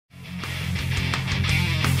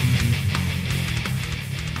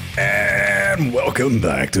And welcome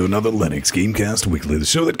back to another LinuxGameCast Weekly, the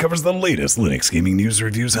show that covers the latest Linux gaming news,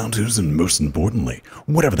 reviews, how-tos, and most importantly,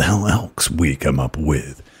 whatever the hell else we come up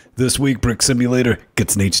with. This week, Brick Simulator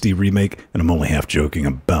gets an HD remake, and I'm only half joking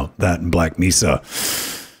about that in Black Mesa.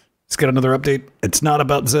 It's got another update. It's not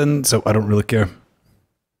about Zen, so I don't really care.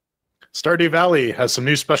 Stardew Valley has some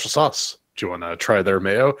new special sauce. Do you want to try their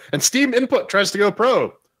mayo? And Steam Input tries to go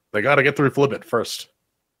pro. They got to get through Flibit first.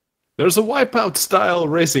 There's a Wipeout-style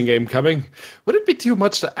racing game coming. Would it be too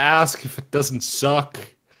much to ask if it doesn't suck?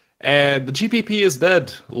 And the GPP is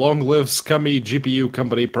dead. Long live scummy GPU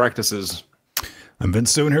company practices. I'm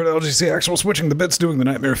Vince Stone here at LGC Actual, switching the bits, doing the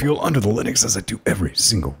Nightmare Fuel under the Linux as I do every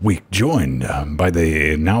single week. Joined by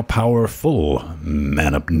the now powerful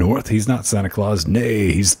man up north. He's not Santa Claus.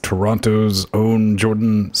 Nay, he's Toronto's own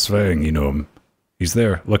Jordan Svang. You know him. He's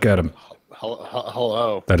there. Look at him.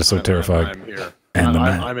 Hello. That is so terrifying. I'm here. And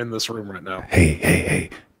I'm in this room right now. Hey.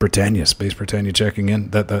 Britannia, Space Britannia checking in.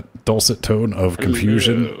 That dulcet tone of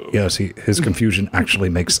confusion. Hello. Yes, his confusion actually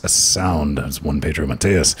makes a sound. That's one Pedro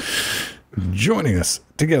Mateus. Joining us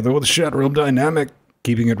together with a Chat Realm Dynamic,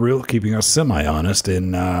 keeping it real, keeping us semi-honest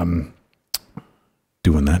in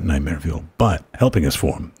doing that Nightmare Fuel, but helping us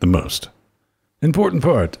form the most important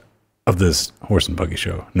part of this horse and buggy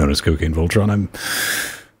show known as Cocaine Voltron. I'm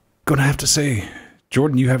going to have to say,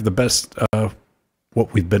 Jordan, you have the best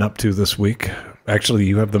what we've been up to this week. Actually,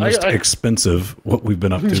 you have the most expensive what we've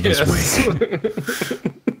been up to this week.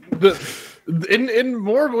 In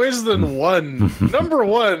more ways than one. Number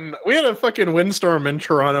one, we had a fucking windstorm in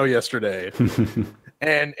Toronto yesterday,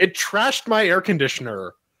 and it trashed my air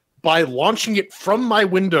conditioner by launching it from my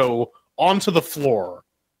window onto the floor,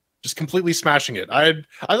 just completely smashing it. I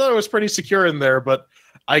thought it was pretty secure in there, but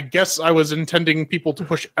I guess I was intending people to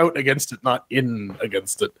push out against it, not in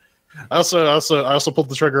against it. I also pulled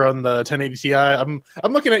the trigger on the 1080 Ti. I'm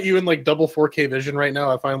looking at you in like double 4K vision right now.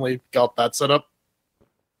 I finally got that set up.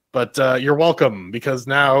 But you're welcome, because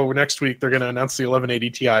now next week they're going to announce the 1180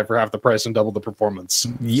 Ti for half the price and double the performance.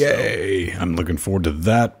 Yay! So. I'm looking forward to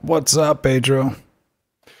that. What's up, Pedro?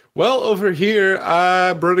 Well, over here,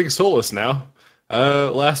 I'm running Solus now.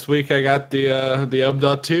 Last week I got the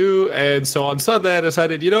M.2, and so on Sunday I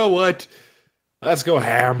decided, you know what? Let's go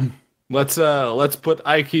ham. Let's put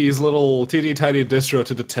Ike's little teeny tiny distro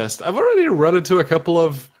to the test. I've already run into a couple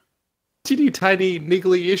of teeny tiny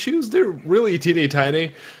niggly issues. They're really teeny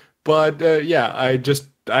tiny, but yeah, I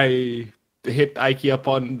hit Ike up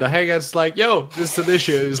on the Hangouts like, yo, this is an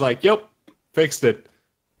issue. He's like, yep, fixed it.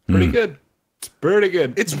 Pretty good. It's pretty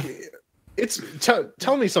good.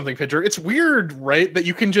 Tell me something, Pedro. It's weird, right? That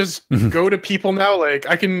you can just go to people now. Like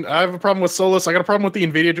I have a problem with Solus. I got a problem with the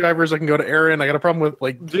NVIDIA drivers. I can go to Aaron. I got a problem with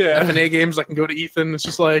like F&A games. I can go to Ethan. It's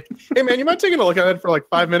just like, hey man, you mind taking a look at it for like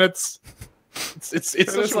 5 minutes? It's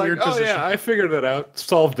such a weird position. Yeah, I figured it out.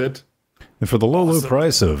 Solved it. And for the low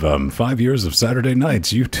price of 5 years of Saturday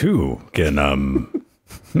nights, you too can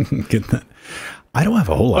get that. I don't have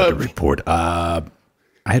a whole lot to report. I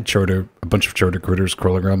had a bunch of charter critters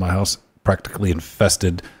crawling around my house, practically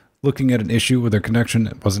infested, looking at an issue with their connection.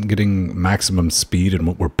 It wasn't getting maximum speed, and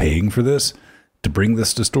what we're paying for this to bring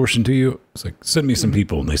this distortion to you. It's like, send me some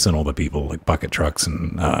people, and they sent all the people, like bucket trucks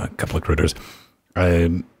and a couple of critters.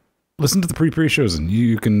 I listened to the pre-shows, and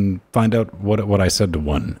you can find out what I said to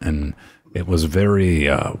one, and it was very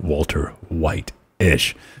Walter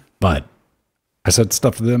White-ish. But I said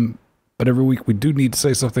stuff to them, but every week we do need to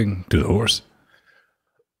say something to the horse.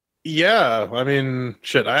 Yeah, I mean,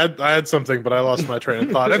 shit, I had something, but I lost my train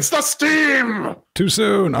of thought. It's the Steam! Too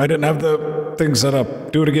soon. I didn't have the thing set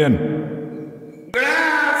up. Do it again. Steam!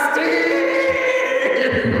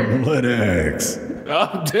 Linux.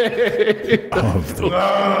 Update Of the week.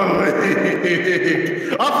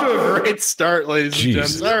 Off to a great start, ladies and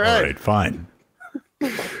gents. All right, fine.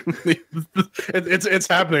 It's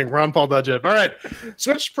happening. Ron Paul Dudgev. All right.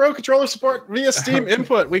 Switch Pro controller support via Steam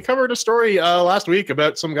Input. We covered a story last week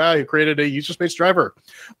about some guy who created a user space driver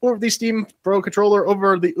for the Steam Pro controller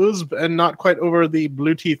over the USB and not quite over the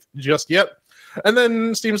Bluetooth just yet. And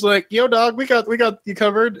then Steam's like, "Yo, dog, we got you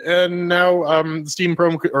covered." And now the Steam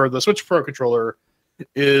Pro or the Switch Pro controller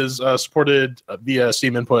is supported via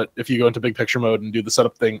Steam Input. If you go into big picture mode and do the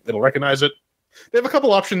setup thing, it'll recognize it. They have a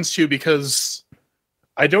couple options too, because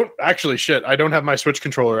I don't have my Switch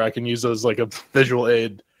controller. I can use those like a visual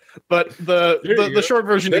aid. But the short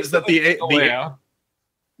version is that the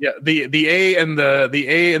A and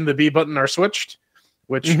the B button are switched,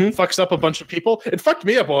 which fucks up a bunch of people. It fucked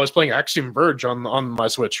me up while I was playing Axiom Verge on my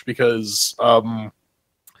Switch, because I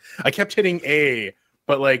kept hitting A,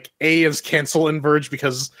 but like A is cancel in Verge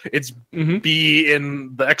because it's B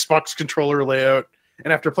in the Xbox controller layout,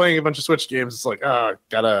 And after playing a bunch of Switch games, it's like,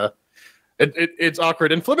 it's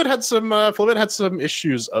awkward. And Flibit had some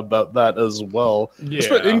issues about that as well,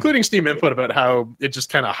 including Steam Input about how it just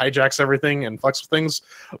kind of hijacks everything and fucks with things.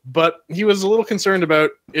 But he was a little concerned about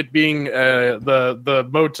it being the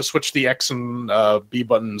mode to switch the X and B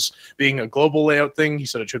buttons being a global layout thing. He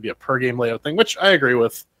said it should be a per game layout thing, which I agree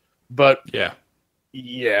with. But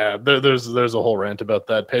there's a whole rant about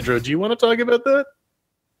that. Pedro, do you want to talk about that?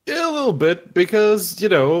 Yeah, a little bit, because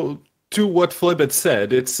to what Flibit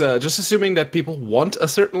said, it's just assuming that people want a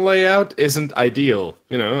certain layout isn't ideal.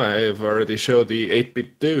 I've already showed the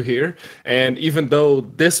 8-bit do here, and even though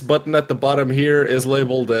this button at the bottom here is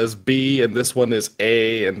labeled as B, and this one is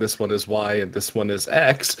A, and this one is Y, and this one is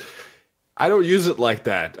X, I don't use it like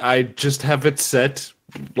that. I just have it set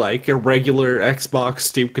like a regular Xbox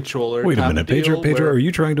Steam controller. Wait a minute, Pedro, are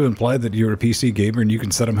you trying to imply that you're a PC gamer and you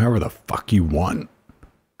can set them however the fuck you want?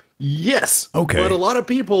 Yes. Okay. But a lot of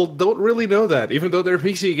people don't really know that. Even though they're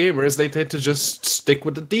PC gamers, they tend to just stick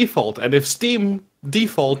with the default. And if Steam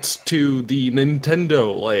defaults to the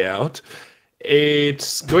Nintendo layout,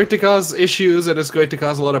 it's going to cause issues, and it's going to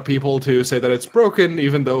cause a lot of people to say that it's broken,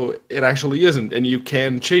 even though it actually isn't. And you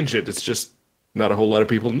can change it. It's just not a whole lot of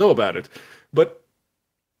people know about it. But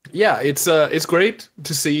yeah, it's great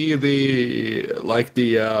to see the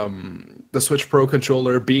Switch Pro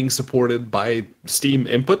controller being supported by Steam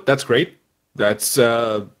Input. That's great. That's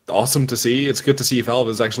awesome to see. It's good to see Valve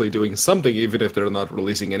is actually doing something, even if they're not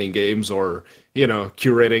releasing any games or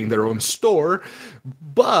curating their own store.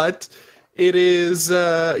 But it is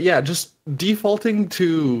just defaulting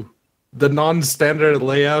to the non-standard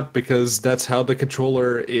layout because that's how the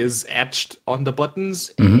controller is etched on the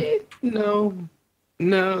buttons.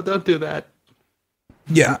 No, don't do that.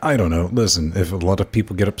 Yeah, I don't know. Listen, if a lot of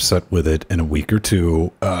people get upset with it in a week or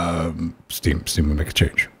two, Steam will make a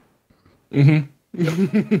change.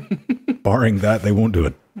 Mm-hmm. Barring that, they won't do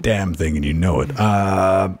a damn thing, and you know it.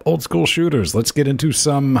 Old school shooters. Let's get into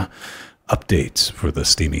some updates for the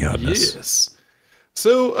Steamy hotness. Yes.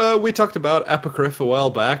 So we talked about Apocryph a while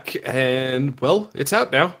back, and well, it's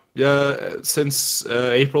out now. Since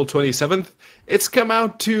April 27th, it's come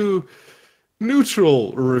out to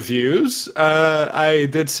neutral reviews. I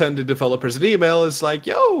did send the developers an email. It's like,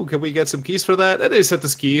 yo, can we get some keys for that? And they sent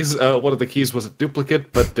us keys. One of the keys was a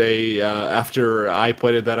duplicate, but they, after I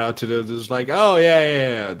pointed that out to them, it was like, oh,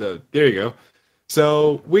 yeah, there you go.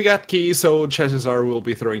 So we got keys, so chances are we'll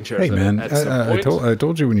be throwing chairs at some point. I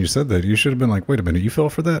told you when you said that, you should have been like, wait a minute, you fell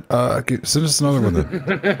for that? Okay, send us another one then.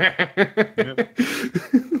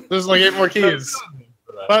 There's like 8 more keys.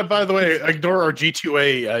 By the way, ignore our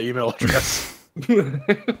G2A email address.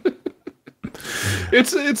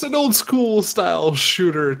 It's an old school style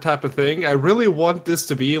shooter type of thing. I really want this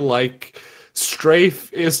to be like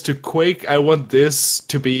Strafe is to Quake. I want this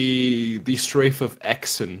to be the Strafe of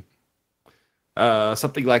Exen.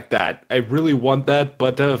 Something like that. I really want that,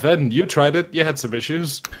 but Ven, you tried it. You had some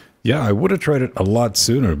issues. Yeah, I would have tried it a lot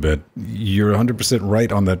sooner, but you're 100%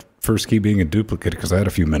 right on that first key being a duplicate, because I had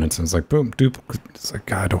a few minutes and it's like, boom, duplicate. It's like,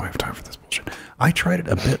 God, I don't have time for this bullshit. I tried it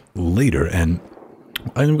a bit later, and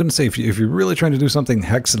I'm going to say, if you're really trying to do something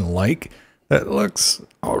Hexen-like, that looks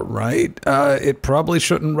all right. It probably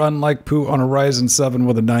shouldn't run like poo on a Ryzen 7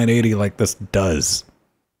 with a 980 like this does.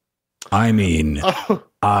 I mean,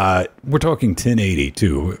 we're talking 1080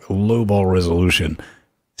 too, low ball resolution.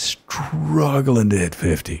 Struggling to hit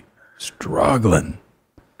 50. Struggling.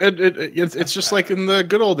 It's just like in the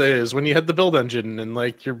good old days when you had the build engine and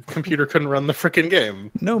like your computer couldn't run the freaking game.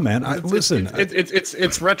 No, man.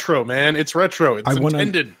 It's retro, man. It's retro. It's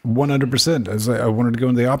intended 100%. I wanted to go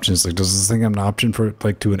into the options. Like, does this thing have an option for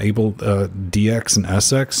like to enable DX and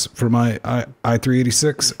SX for my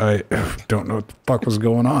i386? I don't know what the fuck was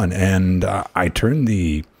going on, and I turned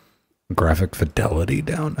the graphic fidelity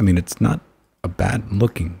down. I mean, it's not a bad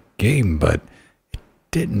looking game, but it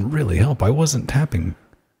didn't really help. I wasn't tapping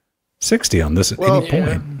 60 on this at any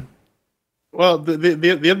point. Well,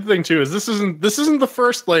 the other thing too is this isn't the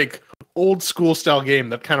first like old school style game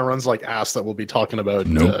that kind of runs like ass that we'll be talking about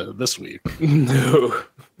this week. No.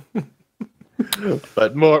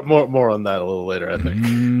 But more on that a little later, I think.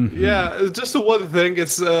 Mm-hmm. Yeah, just the one thing.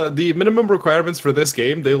 It's the minimum requirements for this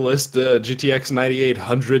game. They list GTX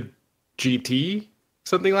 9800 GT,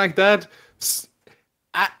 something like that.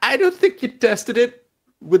 I don't think you tested it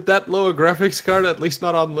with that low a graphics card, at least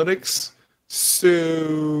not on Linux.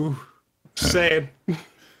 So, sad.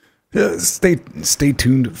 Stay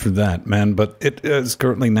tuned for that, man. But it is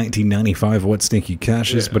currently $19.95. What Stinky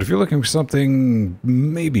Cash is. But if you're looking for something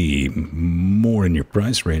maybe more in your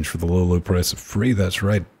price range for the low price of free, that's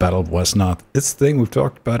right. Battle of West North. It's the thing, we've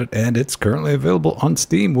talked about it, and it's currently available on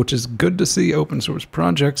Steam, which is good to see open source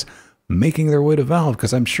projects making their way to Valve,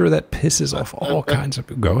 because I'm sure that pisses off all kinds of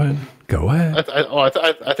people. Go ahead.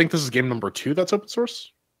 I think this is game number 2 that's open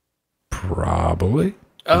source. Probably.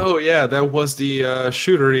 Oh yeah, that was the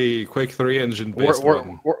shootery Quake 3 engine based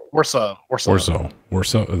one. Warsaw,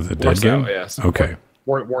 the Dead game. Yes. Okay.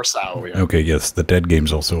 Warsaw. Yeah. Okay. Yes, the Dead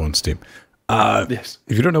game's also on Steam. Yes.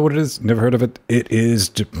 If you don't know what it is, never heard of it, it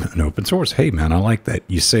is an open source. Hey man, I like that.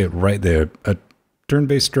 You say it right there. A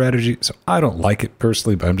turn-based strategy. So I don't like it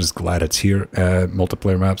personally, but I'm just glad it's here.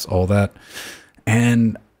 Multiplayer maps, all that.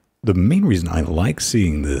 And the main reason I like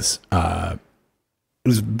seeing this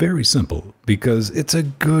is very simple, because it's a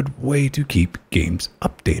good way to keep games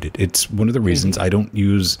updated. It's one of the reasons I don't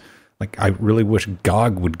use, like, I really wish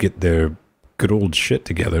GOG would get their good old shit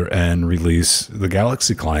together and release the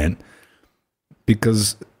Galaxy client,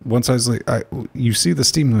 because once I was like, you see the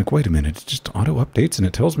Steam, like, wait a minute, it just auto updates and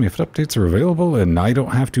it tells me if updates are available, and I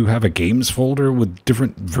don't have to have a games folder with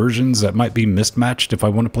different versions that might be mismatched if I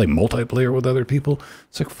want to play multiplayer with other people.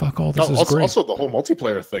 It's like, fuck all this is great. Also the whole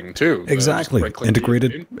multiplayer thing too. Exactly.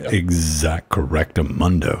 Integrated. Exact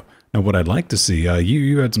correctamundo. Now, what I'd like to see,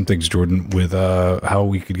 you had some things, Jordan, with how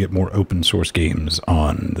we could get more open source games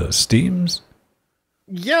on the Steams.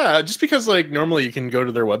 Yeah, just because, like, normally you can go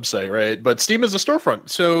to their website, right? But Steam is a storefront,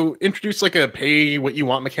 so introduce like a pay what you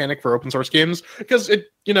want mechanic for open source games, because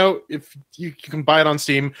it, if you can buy it on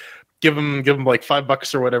Steam, give them like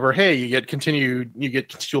 $5 or whatever. Hey, you get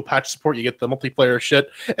continual patch support, you get the multiplayer shit,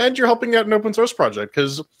 and you're helping out an open source project,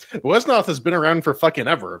 because Westnoth has been around for fucking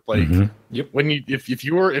ever. Like, if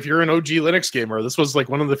you're an OG Linux gamer, this was like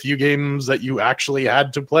one of the few games that you actually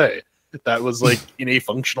had to play that was like in a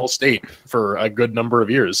functional state for a good number of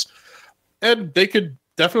years, and they could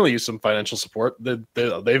definitely use some financial support.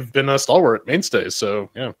 They've been a stalwart mainstay, so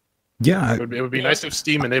yeah, it would be nice if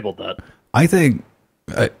Steam enabled that. I think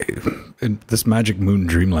in this magic moon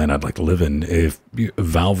dreamland I'd like to live in, if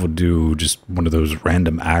Valve would do just one of those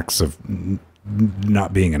random acts of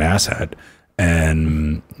not being an asshat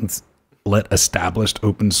and let established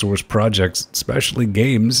open source projects, especially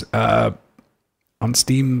games, on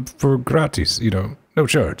Steam for gratis, no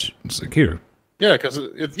charge. It's like, here. Yeah, because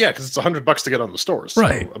it's $100 to get on the stores.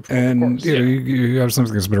 Right. So, and you have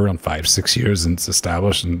something that's been around 5-6 years and it's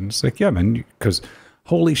established, and it's like, yeah, man, because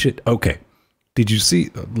holy shit. Okay. Did you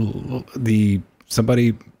see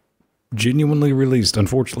somebody genuinely released,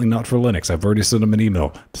 unfortunately not for Linux, I've already sent them an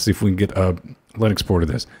email to see if we can get a Linux port of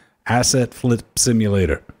this. Asset Flip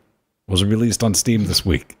Simulator was released on Steam this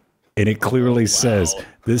week. And it clearly says,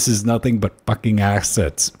 this is nothing but fucking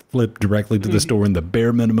assets flipped directly to the store in the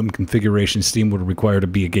bare minimum configuration Steam would require to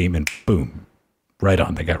be a game, and boom. Right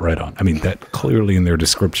on. They got right on. I mean, that clearly in their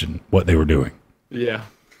description, what they were doing. Yeah.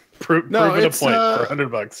 Proving a point for $100.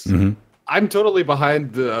 Mm-hmm. I'm totally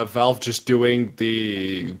behind the Valve just doing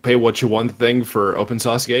the pay what you want thing for open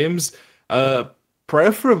source games.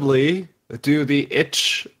 Preferably do the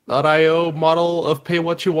itch.io model of pay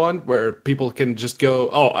what you want, where people can just go,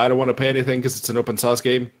 oh, I don't want to pay anything because it's an open source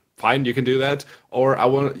game. Fine, you can do that. Or I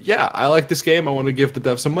like this game. I want to give the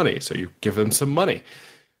dev some money. So you give them some money.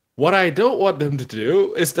 What I don't want them to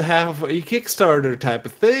do is to have a Kickstarter type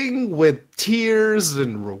of thing with tiers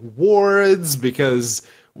and rewards, because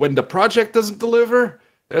when the project doesn't deliver,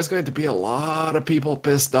 there's going to be a lot of people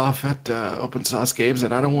pissed off at open source games,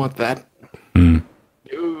 and I don't want that.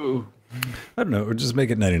 Ooh. I don't know, or just make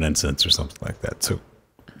it 99 cents or something like that. So,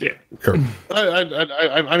 yeah. Sure.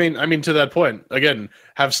 I mean, to that point, again,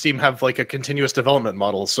 have Steam have like a continuous development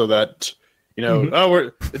model so that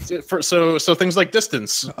so things like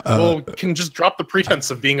Distance can just drop the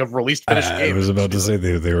pretense of being a released finished game. I was about to say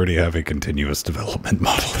they already have a continuous development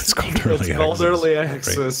model. It's called early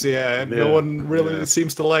access. Yeah, and no one really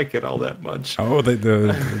seems to like it all that much. Oh, they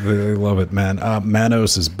love it, man.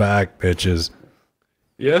 Manos is back, bitches.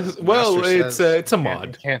 Yes, well, it's a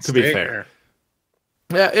mod, to be fair.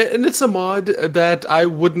 Yeah, and it's a mod that I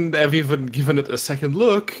wouldn't have even given it a second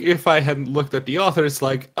look if I hadn't looked at the author. It's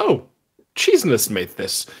like, oh, Cheeseness made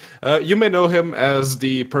this. You may know him as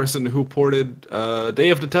the person who ported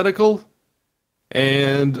Day of the Tentacle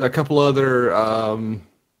and a couple other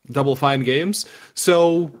Double Fine games.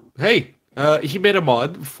 So, hey, he made a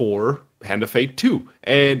mod for Hand of Fate 2.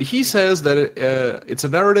 And he says that it's a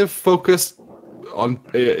narrative-focused, on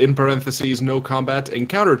in parentheses, no combat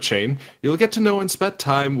encounter chain. You'll get to know and spend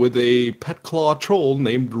time with a pet claw troll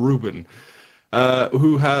named Ruben.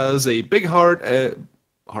 who has a big heart,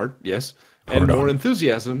 yes, and Heart more on.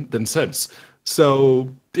 enthusiasm than sense.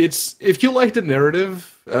 So it's if you like the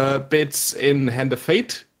narrative bits in Hand of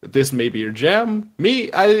Fate, this may be your jam.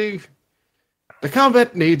 The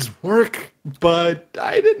combat needs work, but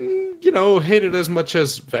I didn't, hate it as much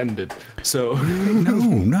as Ven did. So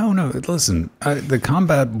No. Listen, the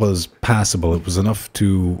combat was passable. It was enough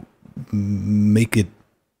to make it.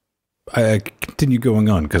 I continue going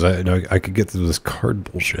on because I could get through this card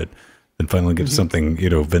bullshit and finally get to something,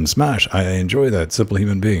 Vin Smash. I enjoy that. Simple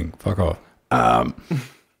human being. Fuck off.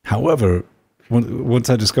 However, once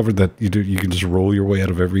I discovered that you can just roll your way out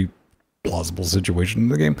of every plausible situation in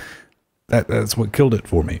the game, that's what killed it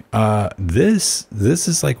for me. This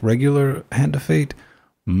is like regular Hand of Fate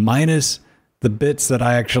minus the bits that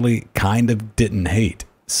I actually kind of didn't hate.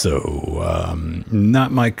 So,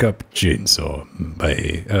 not my cup of chainsaw.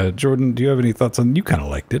 Jordan, do you have any thoughts on? You kind of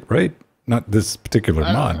liked it, right? Not this particular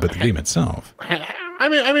mod, but the game itself. I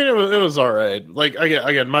mean, it was all right. Like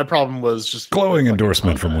again, my problem was just Glowing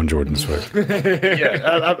endorsement from one Jordan Swift.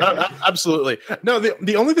 Yeah, absolutely. No,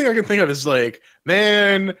 the only thing I can think of is like,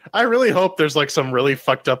 man, I really hope there's like some really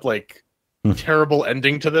fucked up, like terrible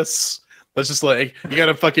ending to this. That's just like you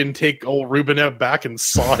gotta fucking take old Ruben out back and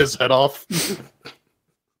saw his head off.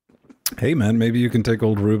 Hey man, maybe you can take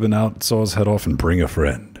old Ruben out, saw his head off, and bring a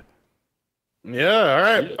friend. Yeah, all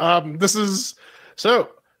right. This is so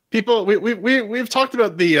people. We've talked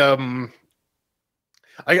about the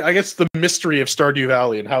I guess the mystery of Stardew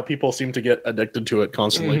Valley and how people seem to get addicted to it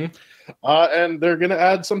constantly. And they're gonna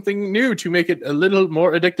add something new to make it a little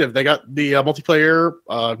more addictive. They got the multiplayer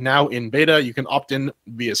now in beta. You can opt in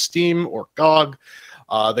via Steam or GOG.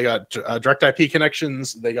 They got direct IP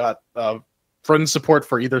connections. They got friend support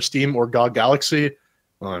for either Steam or GOG Galaxy.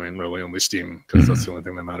 Well, I mean, really only Steam because that's the only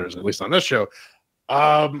thing that matters, at least on this show.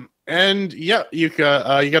 And yeah, you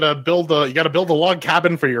gotta build a log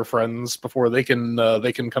cabin for your friends before they can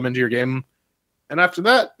come into your game. And after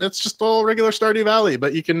that, it's just all regular Stardew Valley,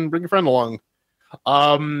 but you can bring a friend along.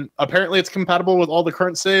 Apparently, it's compatible with all the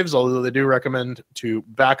current saves, although they do recommend to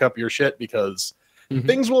back up your shit because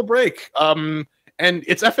things will break. And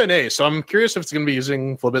it's FNA, so I'm curious if it's going to be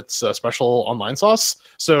using Flibbit's special online sauce.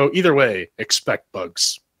 So either way, expect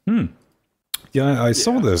bugs. Yeah, I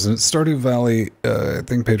saw this, and it's Stardew Valley. I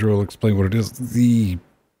think Pedro will explain what it is.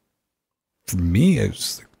 For me,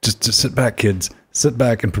 it's just sit back, kids. Sit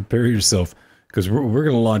back and prepare yourself, because we're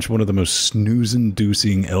going to launch one of the most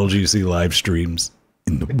snooze-inducing LGC live streams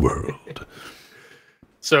in the world.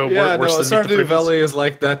 So yeah, Stardew Valley is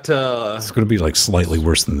like that. It's going to be like slightly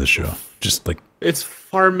worse than this show. Just like it's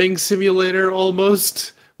farming simulator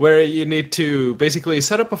almost, where you need to basically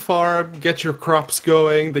set up a farm, get your crops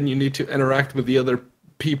going, then you need to interact with the other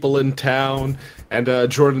people in town. And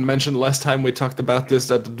Jordan mentioned last time we talked about this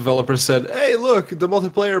that the developer said, "Hey, look, the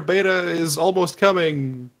multiplayer beta is almost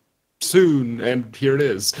coming soon," and here it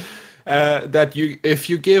is. That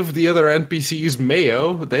if you give the other NPCs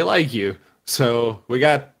mayo, they like you. So we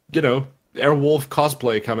got, Airwolf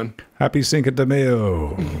cosplay coming. Happy Cinco de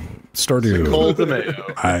Mayo. Stardew. Cinco de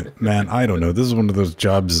Mayo. I don't know. This is one of those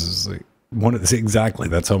jobs. Exactly.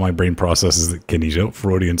 That's how my brain processes it. Kenny,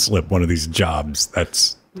 Freudian slip. One of these jobs.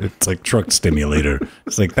 It's like truck stimulator.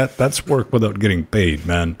 It's like that's work without getting paid,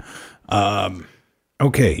 man.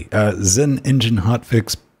 Okay. Zen Engine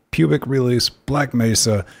hotfix, Pubic release, Black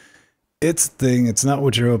Mesa. It's thing. It's not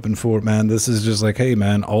what you're hoping for, man. This is just like, hey,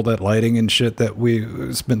 man, all that lighting and shit that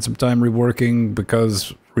we spent some time reworking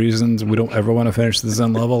because reasons we don't ever want to finish the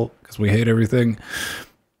Zen level because we hate everything.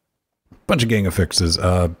 Bunch of gang of fixes,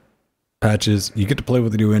 patches. You get to play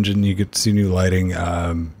with the new engine. You get to see new lighting.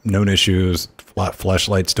 Known issues.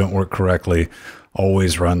 Flashlights don't work correctly.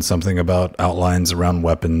 Always run something about outlines around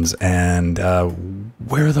weapons. And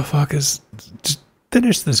where the fuck is... Just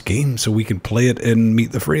finish this game so we can play it and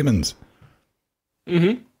meet the Freemans.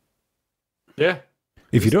 Yeah.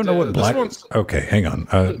 If you don't know what Black... Okay, hang on.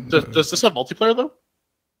 Does this have multiplayer, though?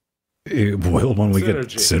 Well, when we get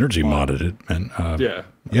Synergy modded it, man.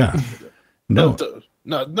 Yeah. No,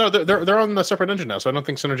 they're on the separate engine now, so I don't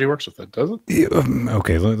think Synergy works with it, does it?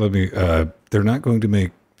 Okay, let me... they're not going to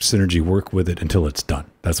make Synergy work with it until it's done.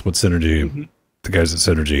 That's what Synergy... The guys at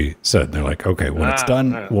Synergy said. They're like, okay, when it's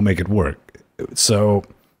done, we'll make it work. So,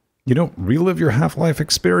 relive your Half-Life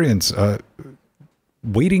experience.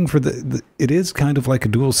 Waiting for it is kind of like a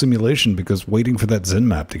dual simulation because waiting for that Zen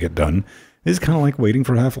map to get done is kind of like waiting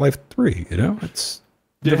for Half-Life 3. It's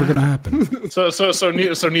never going to happen. So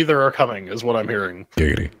neither are coming, is what I'm hearing.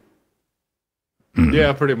 Giggity.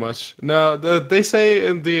 Yeah, pretty much. No, they say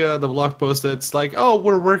in the blog post that it's like, oh,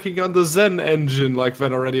 we're working on the Zen engine, like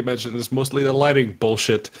Ven already mentioned. It's mostly the lighting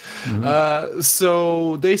bullshit.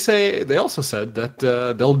 So they also said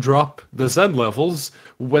that they'll drop the Zen levels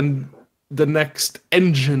when the next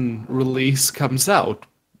engine release comes out,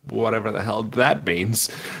 whatever the hell that means.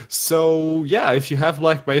 So yeah, if you have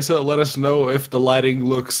Black Mesa, let us know if the lighting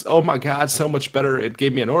looks, oh my god, so much better, it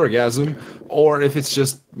gave me an orgasm, or if it's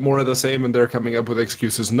just more of the same and they're coming up with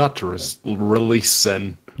excuses not to release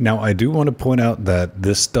Zen. Now, I do want to point out that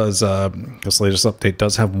this latest update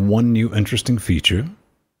does have one new interesting feature.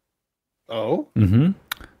 Oh?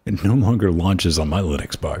 It no longer launches on my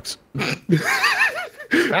Linux box.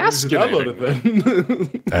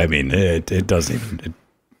 Fascinating. I mean, it doesn't even...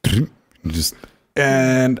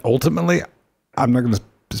 And ultimately, I'm not going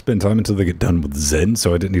to spend time until they get done with Zen,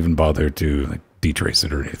 so I didn't even bother to like detrace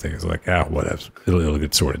it or anything. It's like, whatever. It'll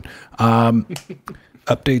get sorted.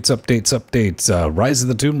 Updates. Rise of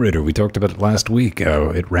the Tomb Raider. We talked about it last week.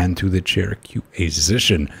 It ran through the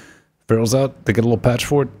ChairQAsition. Feral's out. They get a little patch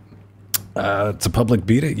for it. It's a public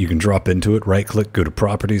beta. You can drop into it, right-click, go to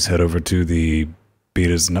Properties, head over to the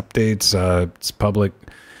betas and updates. It's public.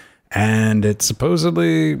 And it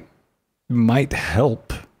supposedly might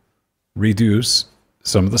help reduce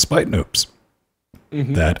some of the spite noobs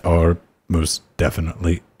that are most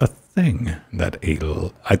definitely a thing.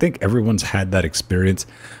 I think everyone's had that experience.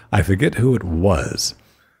 I forget who it was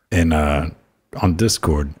on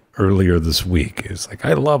Discord earlier this week. It's like,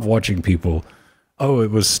 I love watching people. Oh,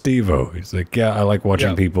 it was Steve-O. He's like, yeah, I like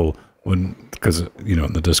watching people because,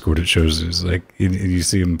 in the Discord it shows, it's like, you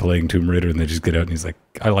see him playing Tomb Raider and they just get out and he's like,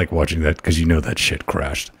 I like watching that because that shit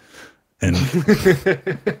crashed. And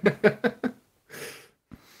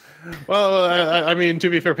well, I mean, to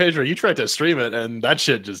be fair, Pedro, you tried to stream it and that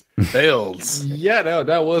shit just failed. Yeah, no,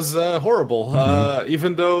 that was horrible.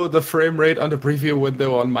 Even though the frame rate on the preview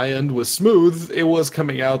window on my end was smooth, it was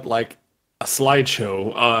coming out like a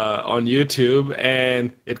slideshow on YouTube,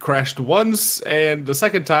 and it crashed once, and the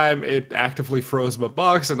second time it actively froze my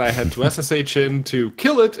box, and I had to SSH in to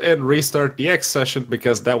kill it and restart the X session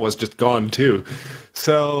because that was just gone too.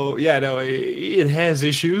 So yeah, no, it has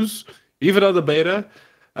issues. Even on the beta,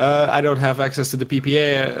 I don't have access to the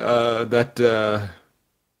PPA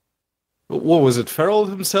what was it, Feral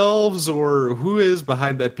themselves, or who is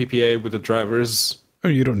behind that PPA with the drivers? Oh,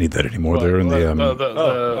 you don't need that anymore. They're in the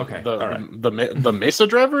the Mesa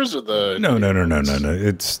drivers or the no.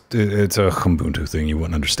 It's a Ubuntu thing. You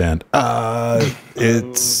wouldn't understand.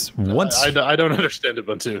 It's once I don't understand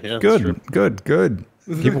Ubuntu. Yeah, good.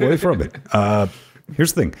 Keep away from it.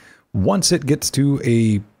 Here's the thing: once it gets to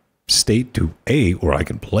a state where I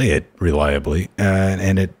can play it reliably,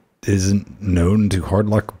 and it isn't known to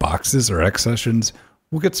hardlock boxes or X sessions.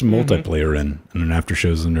 We'll get some multiplayer in an after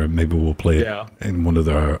shows, and maybe we'll play it in one of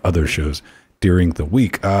the other shows during the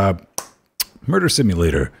week. Murder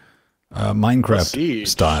Simulator, Minecraft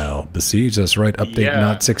style. Besiege, that's right. Update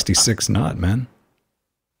not 66 not, man.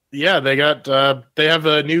 Yeah, they have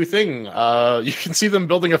a new thing. You can see them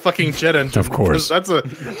building a fucking jet engine. Of course.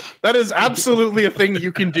 That is absolutely a thing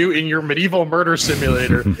you can do in your medieval murder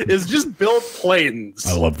simulator, is just build planes.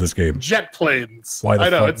 I love this game. Jet planes. Why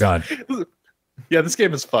the fuck, God? Yeah, this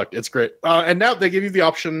game is fucked. It's great. And now they give you the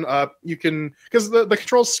option. You can, because the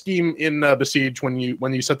control scheme in Besiege when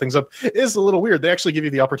you set things up is a little weird. They actually give you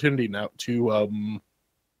the opportunity now to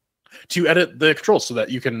edit the controls so that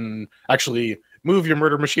you can actually move your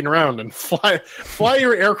murder machine around and fly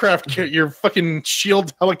your aircraft, your fucking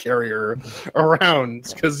shield helicarrier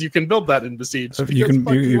around, because you can build that in Besiege. You can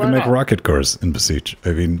make rocket cars in Besiege.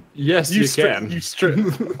 I mean, yes, you can.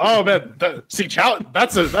 Oh man, that's a challenge,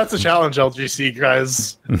 LGC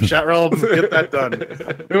guys. Chat realm, get that done.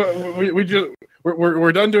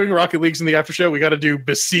 We're done doing Rocket Leagues in the after show. We got to do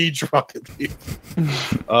Besiege Rocket League.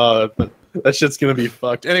 That shit's gonna be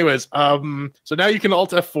fucked. Anyways, so now you can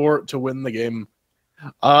Alt F4 to win the game.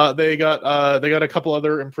 They got a couple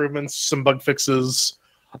other improvements, some bug fixes.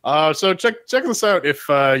 So check this out if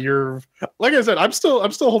you're, like I said, I'm still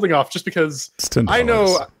holding off just because I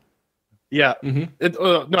know. Yeah.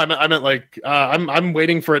 No, I meant like I'm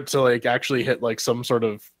waiting for it to like actually hit like some sort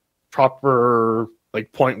of proper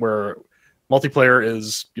like point where multiplayer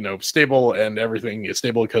is, stable and everything is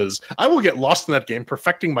stable, because I will get lost in that game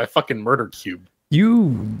perfecting my fucking murder cube.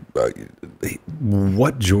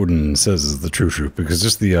 What Jordan says is the truth, because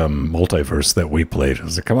just the multiverse that we played, I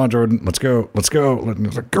was like, come on, Jordan, let's go. And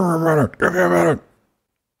he's like, give me a minute.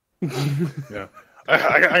 Yeah.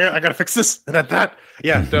 I gotta fix this and that.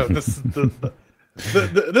 Yeah, no, this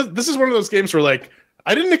is one of those games where like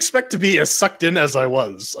I didn't expect to be as sucked in as I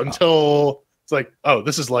was until It's like, oh,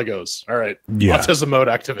 this is Legos. All right. Yeah. Autism mode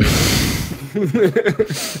activated.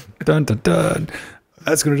 Dun, dun, dun.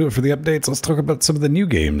 That's going to do it for the updates. Let's talk about some of the new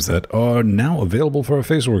games that are now available for our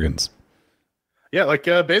face organs. Yeah, like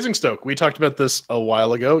Basingstoke. We talked about this a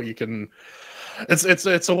while ago. You can,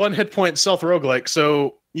 it's a one hit point stealth roguelike.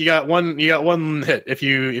 So you got one hit. If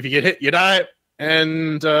you get hit, you die,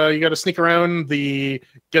 and you got to sneak around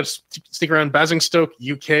Basingstoke,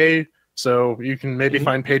 UK. So you can maybe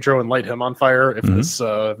find Pedro and light him on fire if this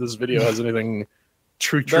video has anything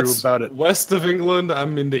true about it. West of England.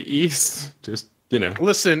 I'm in the east. Just.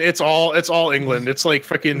 Listen, it's all England. It's like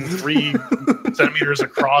freaking 3 centimeters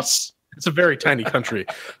across. It's a very tiny country.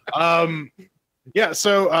 Yeah.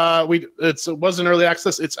 So it was in early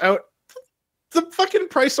access. It's out. The fucking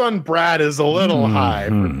price on Brad is a little high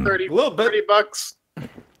for 30 bucks.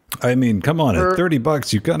 I mean, come on, at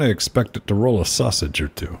 $30, you gotta expect it to roll a sausage or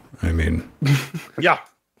two. I mean, yeah.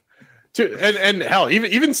 And hell,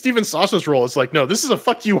 even Steven Sausage Roll is like, no, this is a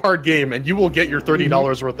fuck you hard game, and you will get your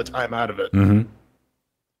 $30 worth of time out of it.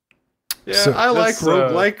 Yeah, so I like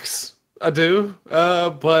roguelikes. I do.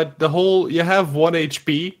 But the whole you have 1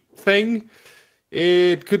 HP thing,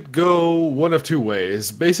 it could go one of two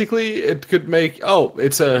ways. Basically, it could make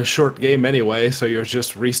it's a short game anyway, so you're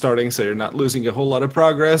just restarting, so you're not losing a whole lot of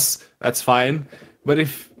progress. That's fine. But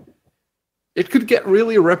if it could get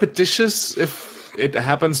really repetitious if it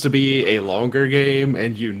happens to be a longer game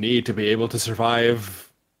and you need to be able to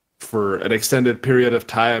survive for an extended period of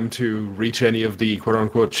time to reach any of the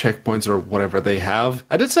quote-unquote checkpoints or whatever they have.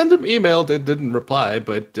 I did send them email, they didn't reply,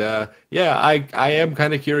 but yeah, I am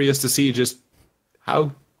kind of curious to see just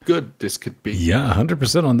how good this could be. Yeah,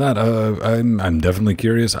 100% on that. I'm definitely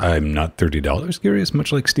curious. I'm not $30 curious,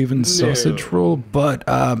 much like Steven's Sausage Roll, but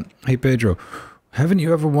hey, Pedro, haven't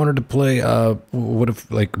you ever wanted to play what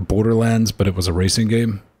if like Borderlands, but it was a racing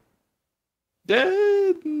game?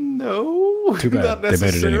 No. Too bad. Not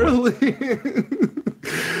necessarily. They made it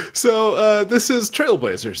anyway. So this is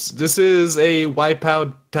Trailblazers. This is a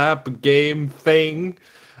Wipeout type game thing.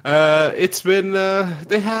 It's been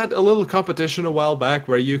they had a little competition a while back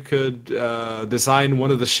where you could design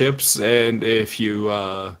one of the ships, and if you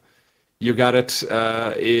got it,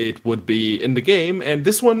 it would be in the game. And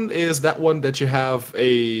this one is that one that you have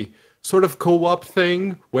a sort of co-op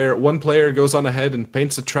thing where one player goes on ahead and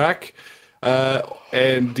paints a track.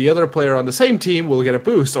 And the other player on the same team will get a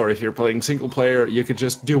boost, or if you're playing single player, you could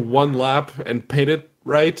just do one lap and paint it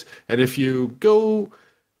right. And if you go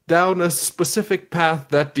down a specific path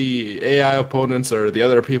that the AI opponents or the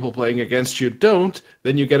other people playing against you don't,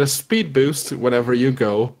 then you get a speed boost whenever you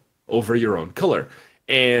go over your own color.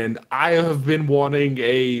 And I have been wanting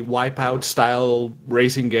a Wipeout style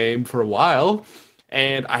racing game for a while,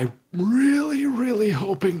 and I'm really, really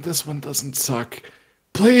hoping this one doesn't suck.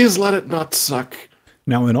 Please let it not suck.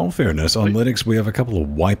 Now, in all fairness, on Linux, we have a couple of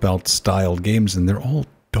Wipeout-style games, and they're all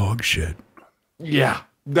dog shit. Yeah,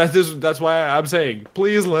 that's why I'm saying,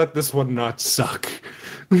 please let this one not suck.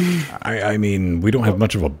 I mean, we don't have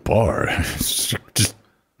much of a bar. Just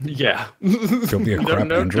yeah, don't be a crap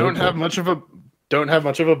Android. Don't have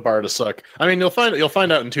much of a bar to suck. I mean, you'll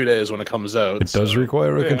find out in 2 days when it comes out. It does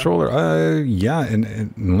require a controller. Yeah, and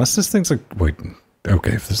unless this thing's like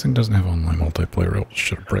okay, if this thing doesn't have online multiplayer, it'll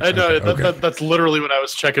shut break. I know that's literally what I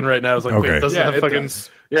was checking right now. I was like, wait, doesn't have fucking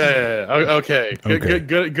Okay.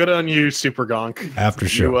 Good on you, Super Gonk. After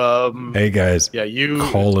show. Hey guys. Yeah, you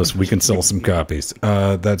call us. We can sell some copies.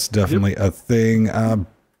 That's definitely a thing.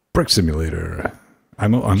 Brick Simulator.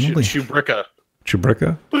 I'm only Chubricka.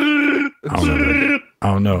 Chubricka? I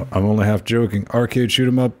don't know. I'm only half joking. Arcade shoot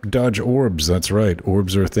 'em up, dodge orbs. That's right.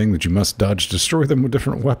 Orbs are a thing that you must dodge. Destroy them with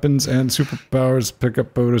different weapons and superpowers. Pick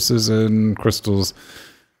up bonuses and crystals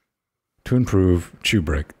to improve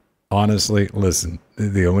Chubrick. Honestly, listen.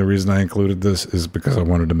 The only reason I included this is because I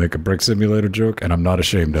wanted to make a Brick Simulator joke, and I'm not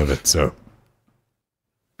ashamed of it. So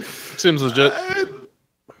seems legit.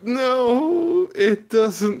 No, it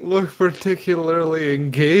doesn't look particularly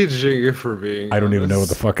engaging. If we're being, I don't even know what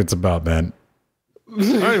the fuck it's about, man. I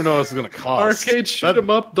don't even know what it's going to cost. Arcade shoot 'em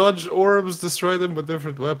up, dodge orbs, destroy them with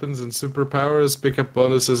different weapons and superpowers, pick up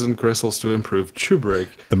bonuses and crystals to improve Chubrick.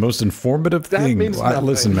 The most informative thing.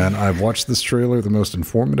 Listen, man, I've watched this trailer. The most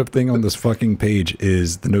informative thing on this fucking page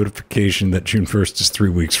is the notification that June 1st is 3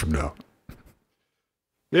 weeks from now.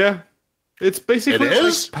 Yeah. It's basically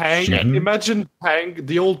like Pang. Mm-hmm. Imagine Pang,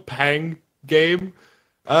 the old Pang game,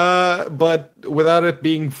 but without it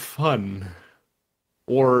being fun.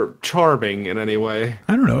 Or charming in any way.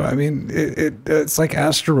 I don't know. I mean, it's like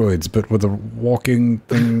Asteroids, but with a walking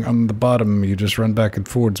thing on the bottom. You just run back and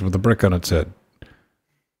forwards with a brick on its head.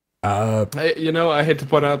 I hate to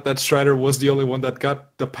point out that Strider was the only one that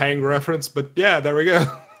got the Pang reference, but yeah, there we go.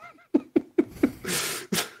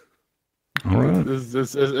 All right. Is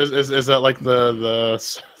that like the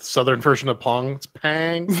southern version of Pong? It's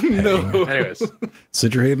Pang. No. Anyways,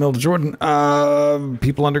 Sid your hate mail to Jordan.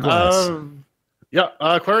 People under glass.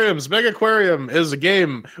 aquariums. Mega Aquarium is a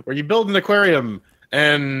game where you build an aquarium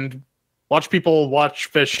and watch people watch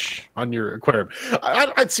fish on your aquarium.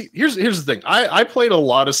 I'd see. Here's the thing. I played a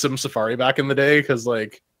lot of Sim Safari back in the day because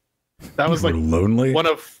like that was like lonely. one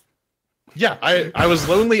of. Yeah, I was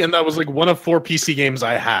lonely, and that was like one of 4 PC games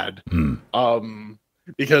I had.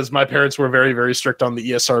 Because my parents were very, very strict on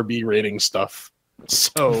the ESRB rating stuff.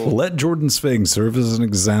 So let Jordan's Fang serve as an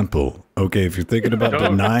example. Okay, if you're thinking about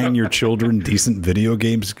denying your children decent video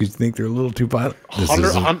games because you think they're a little too violent, this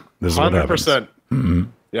is what happens. 100%.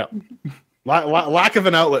 Yeah. Lack of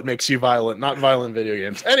an outlet makes you violent, not violent video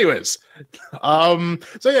games. Anyways, so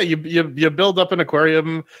yeah, you build up an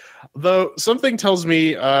aquarium. Though something tells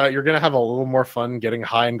me you're gonna have a little more fun getting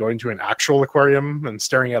high and going to an actual aquarium and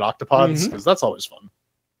staring at octopods because that's always fun.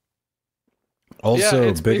 Also,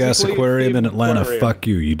 it's big ass basically aquarium in themed Atlanta. aquarium. Fuck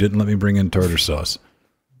you. You didn't let me bring in tartar sauce.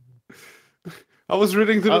 I was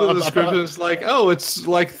reading through the description. It's like, oh, it's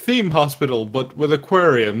like theme hospital, but with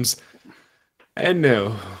aquariums. And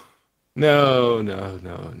no.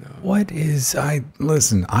 What is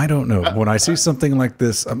listen, I don't know. When I see something like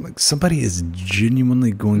this, I'm like, somebody is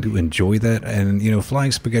genuinely going to enjoy that. And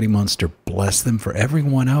Flying Spaghetti Monster, bless them. For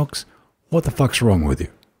everyone else, what the fuck's wrong with you?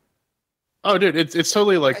 Oh, dude, it's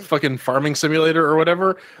totally like fucking Farming Simulator or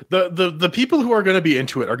whatever. The people who are going to be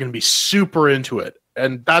into it are going to be super into it,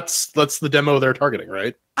 and that's the demo they're targeting,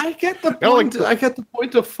 right? I get the point. I get the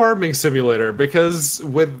point of Farming Simulator because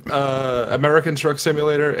with American Truck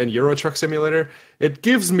Simulator and Euro Truck Simulator, it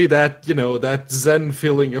gives me that that zen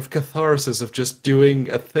feeling of catharsis of just doing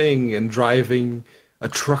a thing and driving a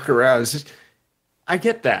truck around. I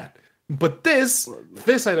get that. But this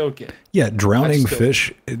I don't get. Yeah, drowning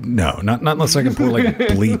fish. No, not unless I can pour like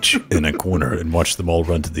bleach in a corner and watch them all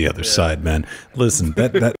run to the other side, man. Listen,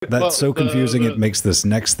 that's so confusing. It makes this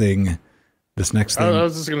next thing. I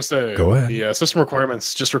was just gonna say. Go ahead. The system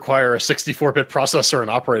requirements just require a 64-bit processor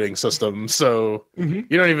and operating system, so you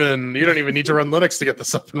don't even need to run Linux to get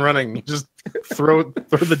this up and running. You just throw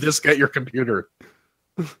the disk at your computer.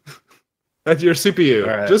 At your CPU,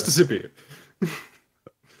 right. Just a CPU.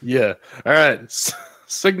 Yeah. All right.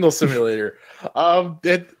 Signal Simulator.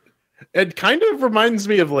 It kind of reminds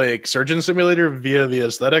me of like Surgeon Simulator via the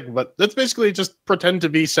aesthetic, but that's basically just pretend to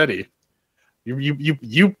be SETI. You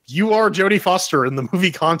are Jodie Foster in the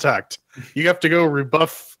movie Contact. You have to go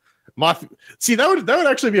rebuff. See, that would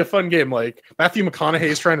actually be a fun game. Like Matthew McConaughey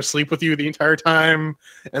is trying to sleep with you the entire time,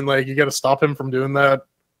 and like you got to stop him from doing that.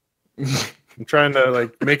 I'm trying to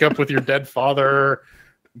like make up with your dead father.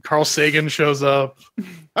 Carl Sagan shows up.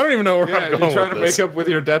 I don't even know where I'm going. You're trying to make up with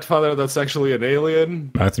your dead father that's actually an alien.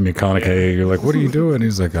 Matthew McConaughey, you're like, what are you doing?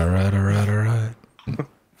 He's like, all right.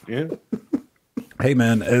 Yeah. Hey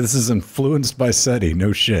man, this is influenced by SETI.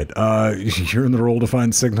 No shit. You're in the role to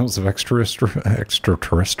find signals of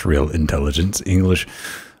extraterrestrial intelligence. English.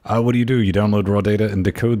 What do? You download raw data and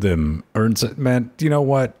decode them. Man, you know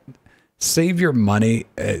what? Save your money.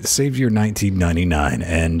 Save your $19.99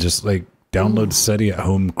 and just like download SETI at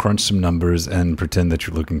home, crunch some numbers, and pretend that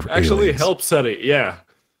you're looking for aliens. Help SETI, yeah.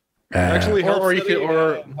 Actually help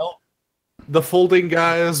help the folding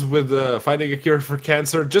guys with finding a cure for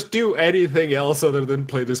cancer. Just do anything else other than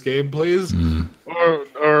play this game, please.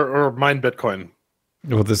 Or mine Bitcoin.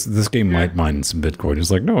 Well, this game might mine some Bitcoin.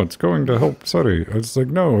 It's like, no, it's going to help SETI. It's like,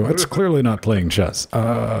 no, it's clearly not playing chess.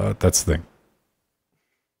 That's the thing.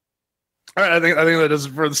 All right, I think that does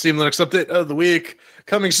it for the Steam Linux update of the week.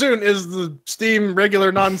 Coming soon is the Steam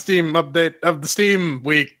regular non-Steam update of the Steam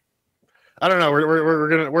week. I don't know.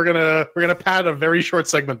 We're gonna pad a very short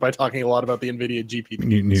segment by talking a lot about the NVIDIA GPU.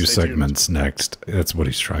 New segments next. That's what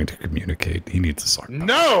he's trying to communicate. He needs to start.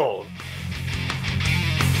 No.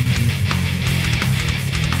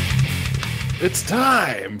 It's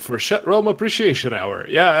time for Chat Realm Appreciation Hour.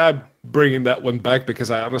 Yeah, I'm bringing that one back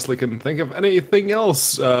because I honestly couldn't think of anything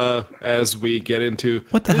else as we get into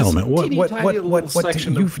what the hell, man? What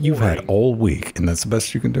you've had all week, and that's the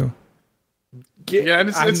best you can do. Yeah, and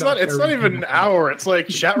it's not even an hour. It's like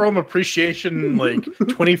Chat Realm Appreciation, like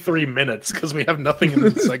 23 minutes because we have nothing in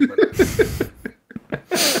this segment.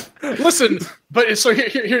 Listen, but so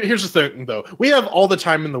here's the thing, though. We have all the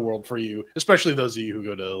time in the world for you, especially those of you who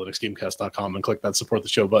go to LinuxGameCast.com and click that support the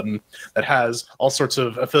show button that has all sorts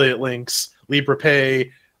of affiliate links, Libra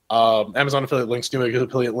Pay, Amazon affiliate links, Newegg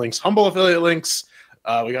affiliate links, Humble affiliate links.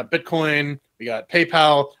 We got Bitcoin, We got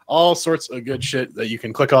PayPal, all sorts of good shit that you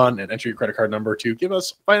can click on and enter your credit card number to give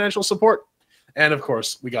us financial support. And of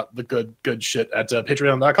course, we got the good shit at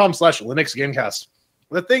patreon.com/LinuxGameCast.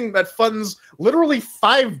 The thing that funds literally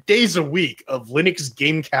 5 days a week of Linux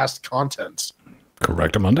Gamecast content.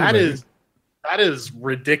 Correct, Amanda. That is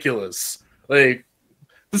ridiculous. Like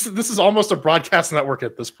this is almost a broadcast network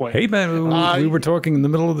at this point. Hey man, we were talking in the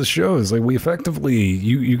middle of the show. It's like we effectively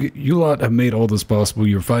you lot have made all this possible.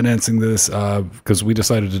 You're financing this because we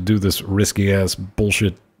decided to do this risky ass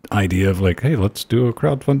bullshit idea of like, hey, let's do a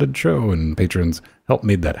crowdfunded show, and patrons helped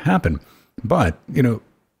made that happen. But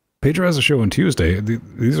Pedro has a show on Tuesday.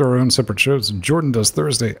 These are our own separate shows. Jordan does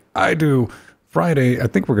Thursday. I do Friday. I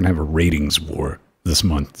think we're going to have a ratings war this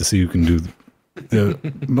month to see who can do the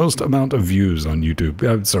most amount of views on YouTube.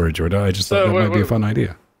 I'm sorry, Jordan. I just thought that might be a fun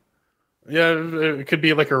idea. Yeah, it could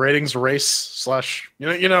be like a ratings race /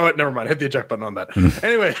 you know what? Never mind. Hit the eject button on that.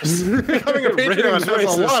 Anyways, becoming a Patreon has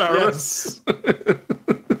a lot of risks.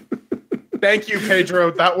 Thank you,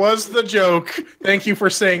 Pedro. That was the joke. Thank you for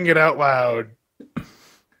saying it out loud.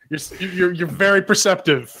 You're very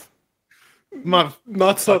perceptive.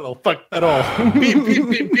 Not subtle. Fuck at all.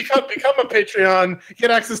 Become a Patreon.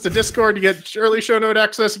 Get access to Discord. You get early show note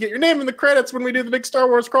access. You get your name in the credits when we do the big Star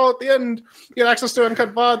Wars crawl at the end. You get access to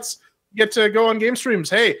uncut VODs. You get to go on game streams.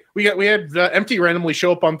 Hey, we had Empty randomly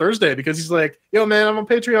show up on Thursday because he's like, "Yo, man, I'm on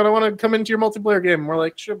Patreon. I want to come into your multiplayer game." And we're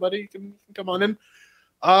like, "Sure, buddy. You can come on in."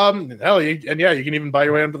 Hell, you can even buy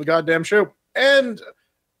your way onto the goddamn show. And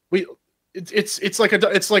it's like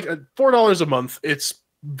 $4 a month. It's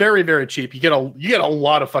very, very cheap. You get a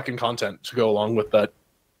lot of fucking content to go along with that.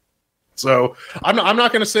 So I'm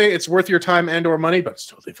not going to say it's worth your time and or money, but it's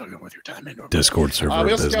totally fucking worth your time and or money. Discord server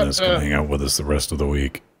business can hang out with us the rest of the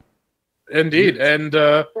week. Indeed. And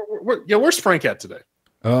where's Frank at today?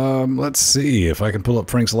 Let's see if I can pull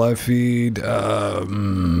up Frank's live feed.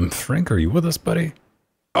 Frank, are you with us, buddy?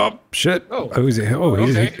 Oh shit!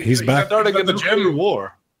 He's back. Starting in the gym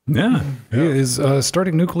war. Yeah, he is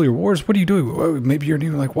starting nuclear wars. What are you doing? Maybe you're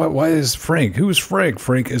even like, why is Frank? Who is Frank?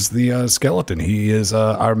 Frank is the skeleton. He is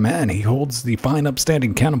our man. He holds the fine,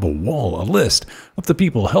 upstanding cannibal wall, a list of the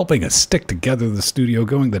people helping us stick together the studio,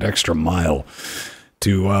 going that extra mile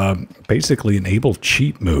to basically enable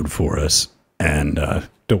cheat mode for us. And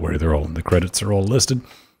don't worry, the credits are all listed.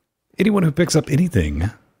 Anyone who picks up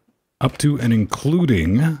anything up to and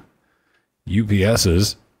including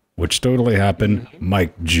UPSs, which totally happened,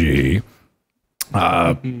 Mike G,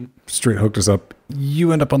 straight hooked us up.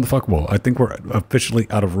 You end up on the fuck wall. I think we're officially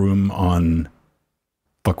out of room on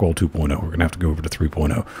fuckwall 2.0. We're going to have to go over to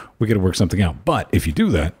 3.0. We got to work something out. But if you do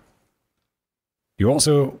that, you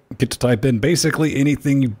also get to type in basically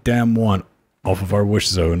anything you damn want off of our wish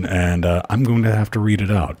zone, and I'm going to have to read it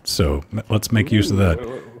out. So let's make use of that.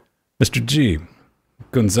 Mr. G.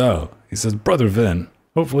 Gonzalo, he says, Brother Vin,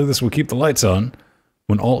 hopefully this will keep the lights on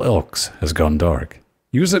when all else has gone dark.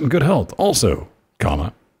 Use it in good health. Also,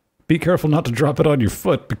 be careful not to drop it on your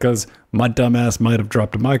foot because my dumbass might have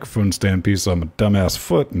dropped a microphone stand piece on my dumbass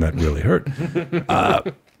foot and that really hurt.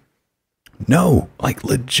 No, like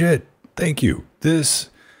legit. Thank you. This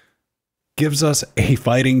gives us a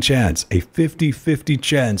fighting chance, a 50-50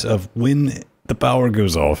 chance of when the power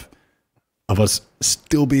goes off, of us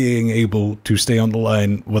still being able to stay on the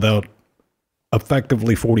line without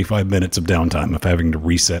effectively 45 minutes of downtime of having to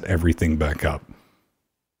reset everything back up.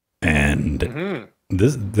 And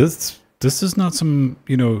this is not some,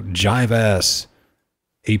 jive ass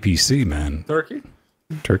APC, man.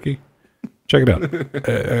 Turkey. Check it out.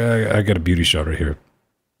 I got a beauty shot right here.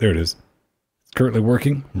 There it is. It's currently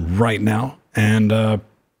working right now, and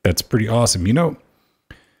that's pretty awesome.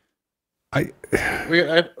 I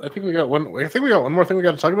think we got one more thing we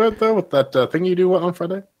got to talk about though with that thing you do on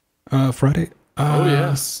Friday. Friday. Oh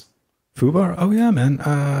yes. Fubar. Oh yeah, man.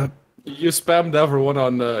 You spammed everyone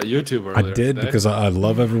on YouTube earlier. I did because I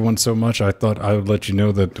love everyone so much. I thought I would let you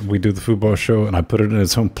know that we do the Fubar show, and I put it in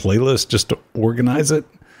its own playlist just to organize it.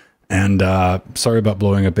 And sorry about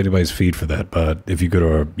blowing up anybody's feed for that, but if you go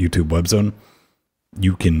to our YouTube web zone,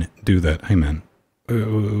 you can do that. Hey man,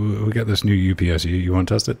 we got this new UPS. You want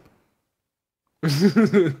to test it?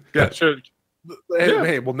 Yeah, sure.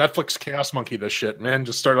 Hey, well, Netflix Chaos Monkey this shit, man.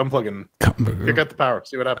 Just start unplugging. Pick up the power.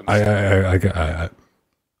 See what happens.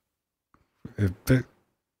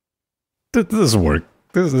 This will work.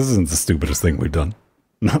 This isn't the stupidest thing we've done.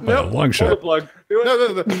 Not by a long shot. No,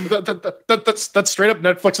 that's straight up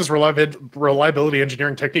Netflix's reliability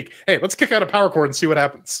engineering technique. Hey, let's kick out a power cord and see what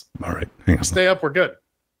happens. All right, hang on. Stay up. We're good.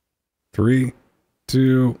 3,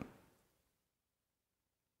 2.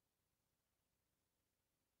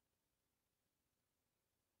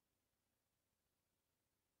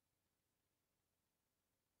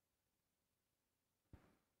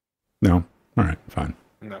 No. All right. Fine.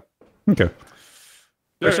 No. Okay.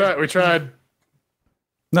 We tried.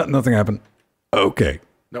 Nothing happened. Okay.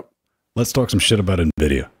 Nope. Let's talk some shit about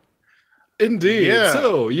NVIDIA. Indeed. Yeah.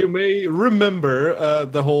 So you may remember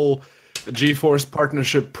the whole GeForce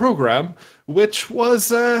partnership program, which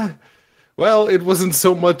was, well, it wasn't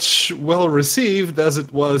so much well received as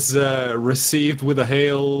it was received with a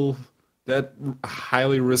hail that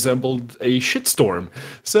highly resembled a shitstorm.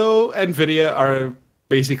 So NVIDIA are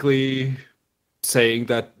basically saying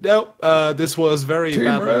that, no, this was very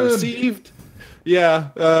badly received. Yeah,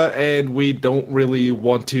 and we don't really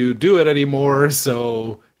want to do it anymore,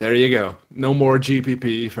 so there you go. No more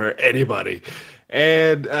GPP for anybody.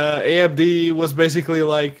 And AMD was basically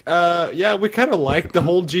like, yeah, we kind of like the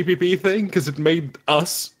whole GPP thing because it made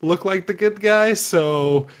us look like the good guys,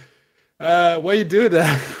 so why you do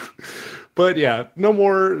that? But yeah, no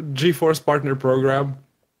more GeForce partner program.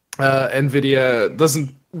 NVIDIA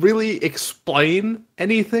doesn't really explain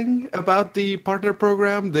anything about the partner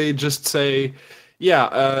program. They just say, yeah,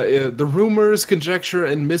 the rumors, conjecture,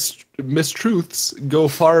 and mistruths go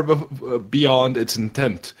far beyond its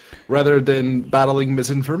intent. Rather than battling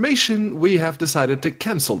misinformation, we have decided to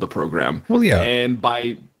cancel the program. Well, yeah. And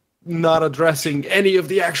by not addressing any of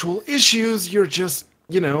the actual issues, you're just,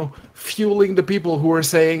 fueling the people who are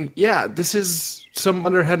saying, yeah, this is some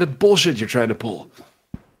underhanded bullshit you're trying to pull.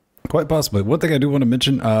 Quite possibly. One thing I do want to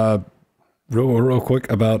mention, real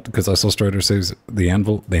quick about, because I saw Strider says the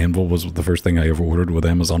Anvil. The Anvil was the first thing I ever ordered with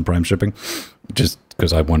Amazon Prime shipping, just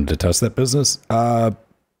because I wanted to test that business. Where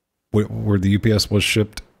the UPS was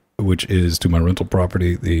shipped, which is to my rental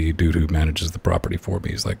property, the dude who manages the property for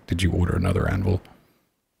me is like, did you order another Anvil?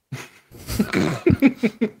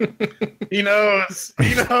 He knows.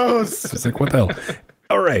 It's like, what the hell?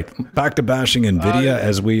 All right, back to bashing NVIDIA,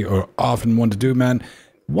 as we are often want to do, man.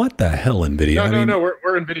 What the hell, NVIDIA? No, we're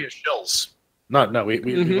NVIDIA shills. We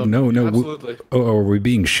love no, absolutely. Are we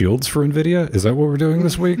being shields for NVIDIA? Is that what we're doing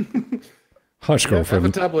this week? Hush, girlfriend. I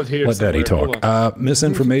have a tablet here. Let Daddy talk.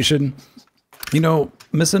 Misinformation.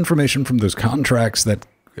 Misinformation from those contracts that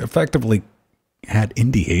effectively had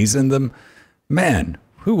NDAs in them. Man,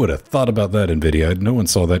 who would have thought about that, NVIDIA? No one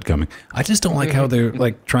saw that coming. I just don't like how they're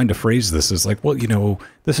like trying to phrase this as like, well,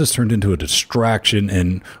 this has turned into a distraction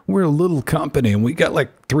and we're a little company and we got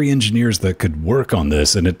like 3 engineers that could work on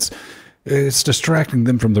this and it's distracting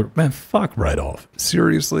them from the man. Fuck right off.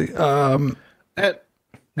 Seriously. And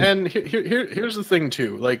here's the thing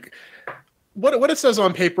too. Like what it says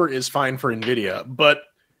on paper is fine for NVIDIA, but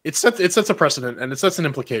it sets a precedent and it sets an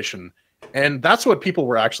implication. And that's what people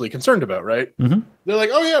were actually concerned about, right? Mm-hmm. They're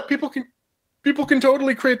like, oh yeah, people can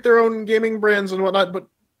totally create their own gaming brands and whatnot, but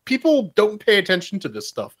people don't pay attention to this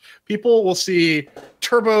stuff. People will see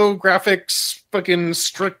turbo graphics, fucking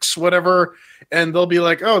Strix, whatever, and they'll be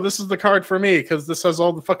like, oh, this is the card for me because this has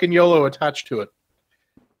all the fucking YOLO attached to it.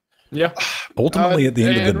 Yeah. Ultimately, at the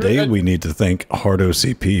end of the day, we need to thank Hard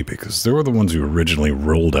OCP because they were the ones who originally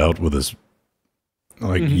rolled out with this,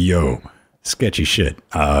 like, yo, sketchy shit.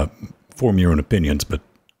 Form your own opinions, but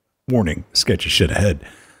warning, sketchy shit ahead.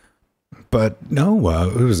 But no,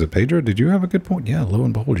 who was it, Pedro? Did you have a good point? Yeah, lo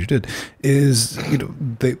and behold, you did.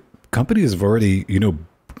 The companies have already,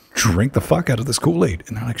 drank the fuck out of this Kool-Aid.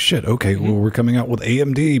 And they're like, shit, okay, well, we're coming out with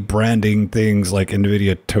AMD branding things like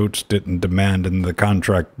NVIDIA totes it and demand in the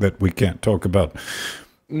contract that we can't talk about.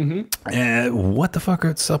 What the fuck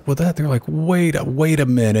is up with that? They're like, wait a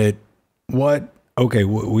minute. What? Okay,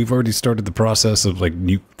 we've already started the process of like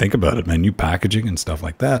think about it, man, new packaging and stuff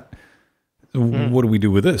like that. What do we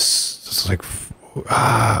do with this? It's like,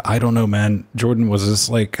 I don't know, man. Jordan, was this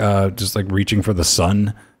like just like reaching for the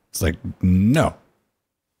sun? It's like, no.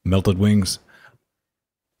 Melted wings.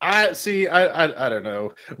 I don't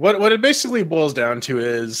know. What it basically boils down to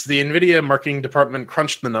is the NVIDIA marketing department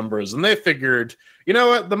crunched the numbers and they figured, you know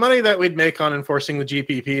what, the money that we'd make on enforcing the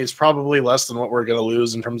GPP is probably less than what we're going to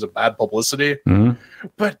lose in terms of bad publicity.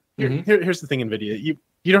 But here's the thing, NVIDIA,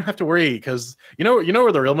 you don't have to worry because you know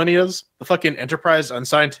where the real money is? The fucking enterprise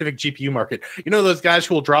unscientific GPU market. You know those guys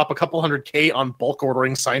who will drop a couple $100K on bulk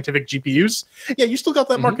ordering scientific GPUs? Yeah, you still got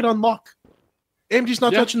that market on lock. AMD's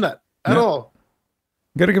not touching that at all.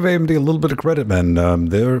 Got to give AMD a little bit of credit, man.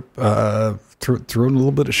 They're throwing a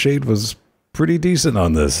little bit of shade was pretty decent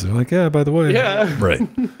on this. They're like, yeah, by the way. Yeah. Right.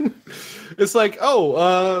 It's like,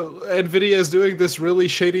 NVIDIA is doing this really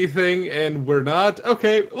shady thing and we're not.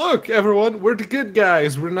 Okay, look, everyone, we're the good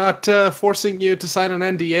guys. We're not forcing you to sign an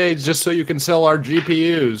NDA just so you can sell our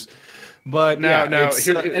GPUs. But Now, yeah,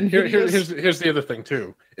 here's the other thing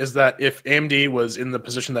too, is that if AMD was in the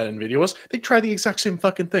position that NVIDIA was, they'd try the exact same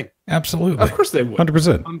fucking thing. Absolutely. Of course they would.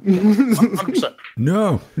 100%.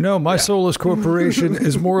 100%. No, my Solus Corporation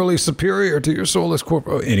is morally superior to your Solus Corp.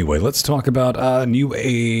 Oh, anyway, let's talk about new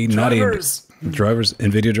Drivers. drivers,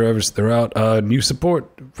 NVIDIA drivers. They're out. New support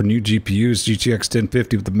for new GPUs, GTX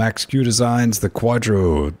 1050 with the Max Q designs, the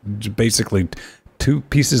Quadro, basically 2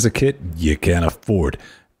 pieces of kit you can't afford.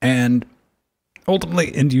 And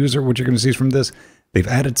ultimately, end user, what you're going to see from this, they've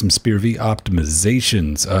added some Spear V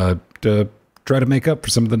optimizations to try to make up for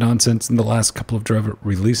some of the nonsense in the last couple of driver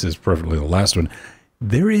releases, preferably the last one.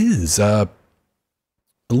 There is a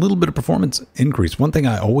little bit of performance increase. One thing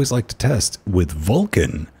I always like to test with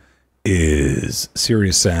Vulkan is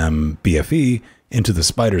Serious Sam BFE into the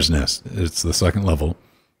Spider's Nest. It's the second level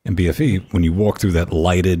in BFE when you walk through that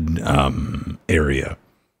lighted area.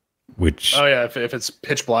 Which, oh yeah, if it's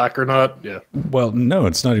pitch black or not, yeah. Well, no,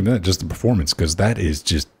 it's not even that, just the performance, because that is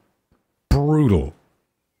just brutal,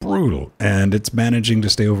 and it's managing to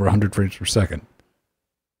stay over 100 frames per second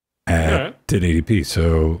at 1080p.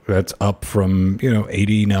 So that's up from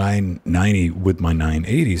 89, 90 with my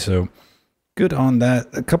 980. So good on that.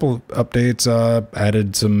 A couple of updates.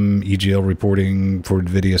 Added some EGL reporting for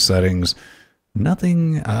NVIDIA settings.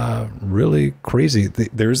 Nothing really crazy.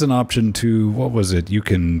 There's an option to, what was it? You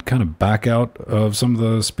can kind of back out of some of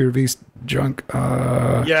the Spear V junk.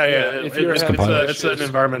 It's an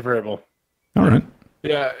environment variable. All right.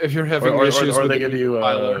 Yeah, if you're having issues or with they give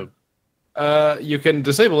you you can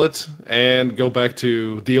disable it and go back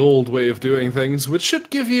to the old way of doing things, which should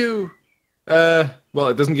give you well,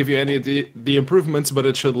 it doesn't give you any of the improvements, but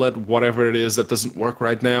it should let whatever it is that doesn't work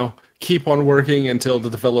right now keep on working until the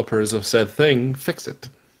developers of said thing fix it.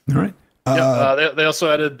 All right. They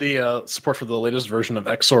also added the support for the latest version of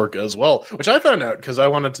Xorg as well, which I found out because I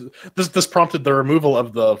wanted to. This prompted the removal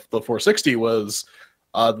of the 460 was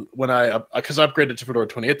when I upgraded to Fedora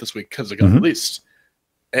 28 this week because it got released,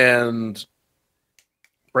 and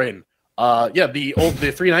brain. The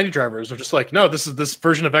 390 drivers are just like, no, this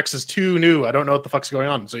version of X is too new. I don't know what the fuck's going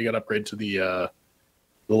on. So you got to upgrade to the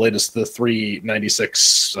latest, the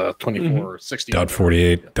 396 2460.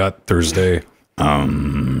 .48 .Thursday.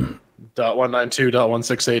 .192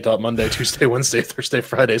 .168 .Monday Tuesday Wednesday Thursday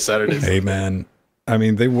Friday Saturday. Hey man, I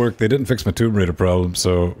mean they work. They didn't fix my Tomb Raider problem,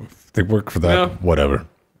 so they work for that. No. Whatever.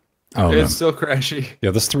 It's still crashy.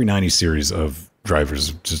 Yeah, this 390 series of drivers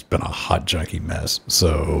have just been a hot junky mess.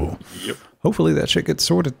 So hopefully that shit gets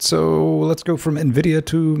sorted. So let's go from NVIDIA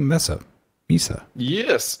to Mesa.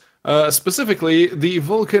 Yes. Specifically, the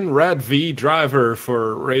Vulkan Rad-V driver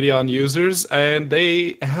for Radeon users, and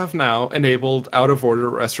they have now enabled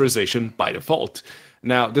out-of-order rasterization by default.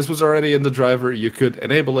 Now, this was already in the driver. You could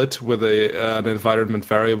enable it with an environment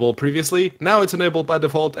variable previously. Now it's enabled by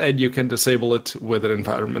default, and you can disable it with an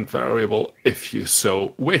environment variable if you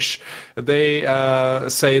so wish. They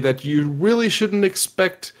say that you really shouldn't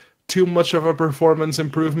expect too much of a performance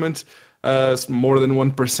improvement, more than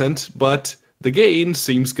 1%, but the gain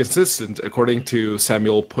seems consistent, according to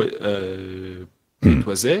Samuel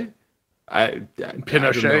Pinochet.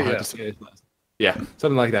 Yeah,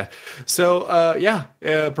 something like that. So,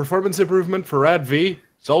 performance improvement for Rad-V.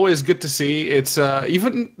 It's always good to see. It's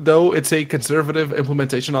even though it's a conservative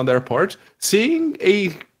implementation on their part, seeing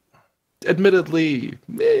a admittedly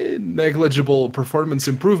negligible performance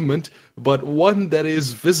improvement, but one that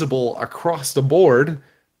is visible across the board,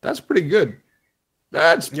 that's pretty good.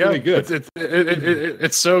 That's pretty good.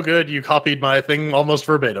 It's so good. You copied my thing almost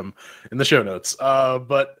verbatim in the show notes.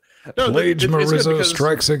 But no, Plage Marissa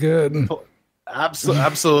strikes again.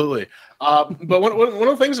 Absolutely. But one of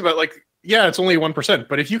the things about it's only 1%,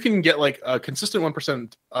 but if you can get a consistent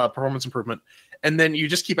 1% performance improvement, and then you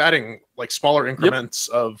just keep adding smaller increments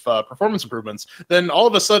of performance improvements, then all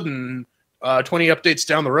of a sudden, 20 updates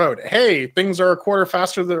down the road, hey, things are a quarter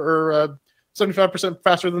faster or 75%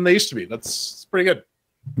 faster than they used to be. That's pretty good.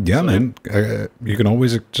 Yeah, so, man. You can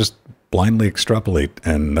always just blindly extrapolate,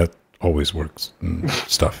 and that always works and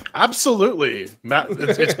stuff. Absolutely. Math.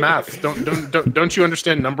 It's math. Don't you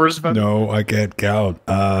understand numbers? No, I can't count.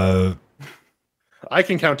 I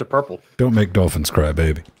can count to purple. Don't make dolphins cry,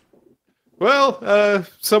 baby. Well,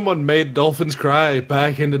 someone made dolphins cry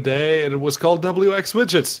back in the day, and it was called WX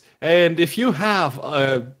Widgets. And if you have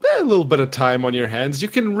a little bit of time on your hands, you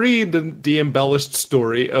can read the embellished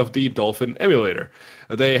story of the Dolphin emulator.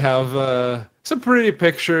 They have some pretty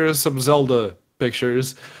pictures, some Zelda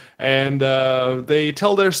pictures, and they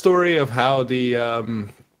tell their story of how the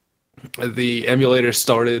emulator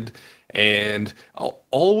started And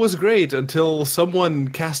all was great until someone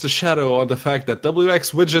cast a shadow on the fact that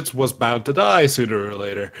WX Widgets was bound to die sooner or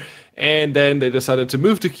later. And then they decided to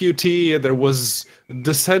move to Qt, and there was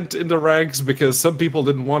dissent in the ranks because some people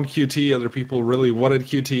didn't want Qt, other people really wanted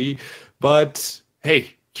Qt. But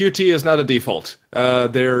hey, Qt is not a default.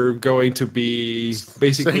 They're going to be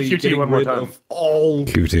basically getting rid of all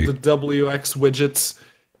Qt. the WX widgets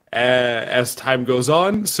as time goes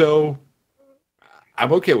on. So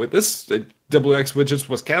I'm okay with this. The WX widgets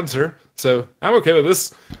was cancer, so I'm okay with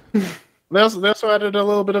this. They also added a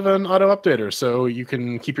little bit of an auto updater, so you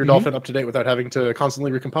can keep your Dolphin up to date without having to constantly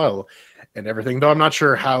recompile and everything. Though I'm not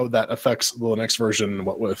sure how that affects the Linux version.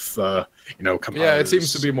 What with compilers. Yeah, it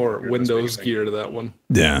seems to be more Windows gear to that one.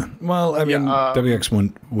 Yeah, well, I mean,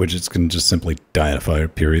 WX1 widgets can just simply die in a fire.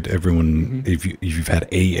 Period. Everyone, if you've had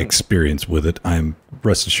a experience with it, I'm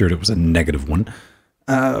rest assured it was a negative one.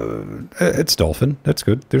 It's Dolphin. That's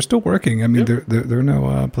good. They're still working. I mean, they're no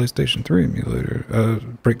PlayStation 3 emulator.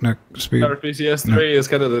 Breakneck speed. RPCS 3 is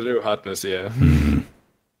kind of the new hotness, yeah.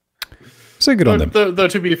 Say good on them. Though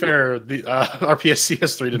to be fair, the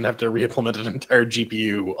RPCS 3 didn't have to re-implement an entire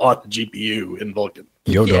GPU on the GPU in Vulkan.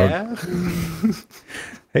 Yo, dog.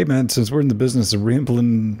 Hey, man, since we're in the business of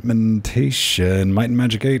re-implementation, Might and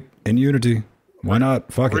Magic 8 in Unity, why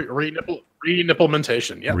not? Fuck it.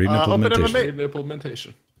 Re-Nipplementation. Yeah.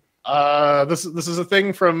 Re-Nipplementation. This is a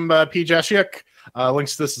thing from P. Jasiuk.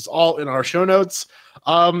 Links to this is all in our show notes.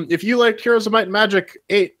 If you liked Heroes of Might and Magic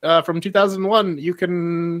 8 from 2001, you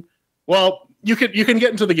can get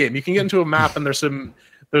into the game. You can get into a map, and there's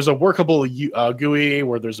a workable GUI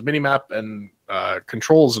where there's a mini map and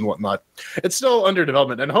controls and whatnot. It's still under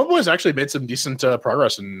development, and Homeboy's actually made some decent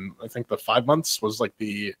progress. And I think the 5 months was like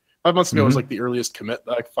the 5 months ago was like the earliest commit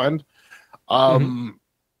that I could find. So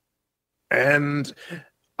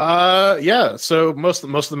most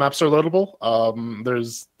of the maps are loadable.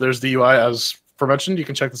 There's the UI as aforementioned. You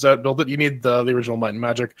can check this out, build it. You need the original Might and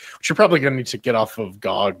Magic, which you're probably going to need to get off of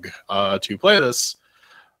GOG to play this.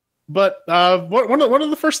 But one of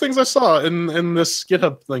the first things I saw in this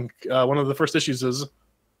GitHub link, one of the first issues is,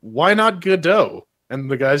 why not Godot?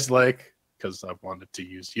 And the guy's like, because I wanted to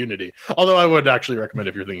use Unity. Although I would actually recommend,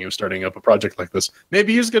 if you're thinking of starting up a project like this,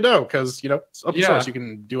 maybe use Godot, because it's open source. You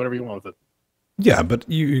can do whatever you want with it. Yeah, but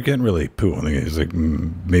you can't really poo on it. It's like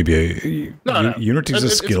maybe Unity's a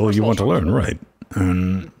skill you want to learn, right?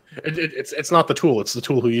 It's not the tool; it's the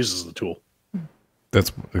tool who uses the tool.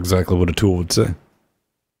 That's exactly what a tool would say.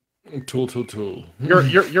 Tool.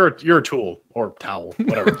 You're a tool or towel,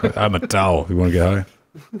 whatever. I'm a towel. You want to get high?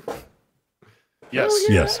 Yes.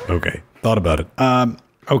 Yes. Okay. Thought about it.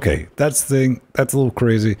 Okay. That's the thing. That's a little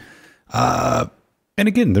crazy. And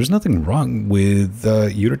again, there's nothing wrong with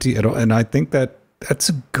Unity at all. And I think that's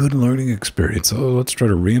a good learning experience. So let's try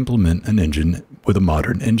to re-implement an engine with a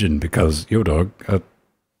modern engine because, yo, dog,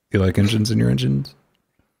 you like engines in your engines?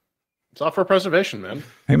 Software preservation, man.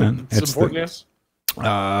 Hey, man. It's important, yes.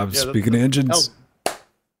 Speaking of engines.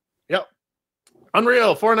 Yep.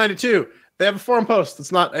 Unreal 492. They have a forum post.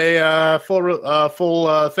 It's not a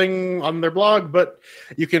full thing on their blog, but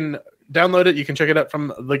you can download it. You can check it out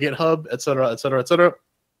from the GitHub, etc., etc., etc.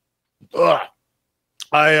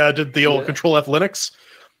 I did the old Control F Linux.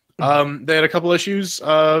 They had a couple issues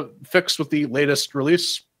fixed with the latest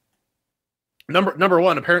release. Number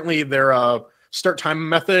one, apparently their start time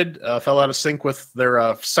method fell out of sync with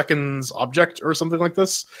their seconds object or something like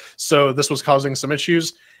this. So this was causing some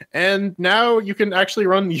issues. And now you can actually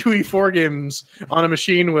run UE4 games on a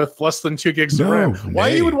machine with less than 2 gigs of RAM. Why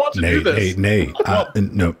you would want to do this?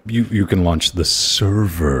 No, you can launch the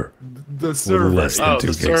server. The server. Less than 2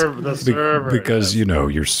 gigs. The server. Because,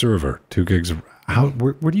 your server, 2 gigs.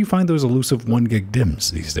 Where do you find those elusive 1 gig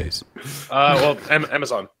DIMMs these days?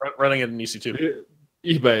 Amazon. Running it in EC2.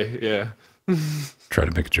 eBay, yeah. Try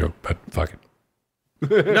to make a joke, but fuck it.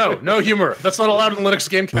 No humor. That's not allowed in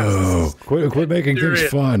LinuxGameCast. Oh, quit making things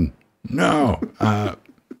fun. No.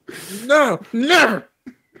 No, never.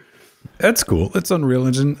 That's cool. It's Unreal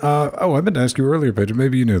Engine. I meant to ask you earlier, Pedro.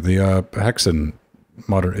 Maybe you know the Hexen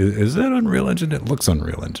modern. Is that Unreal Engine? It looks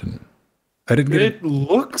Unreal Engine. I didn't get it.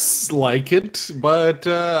 Looks like it, but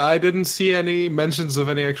I didn't see any mentions of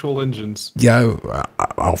any actual engines. Yeah,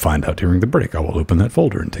 I'll find out during the break. I will open that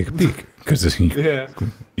folder and take a peek. Yeah.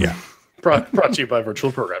 Brought to you by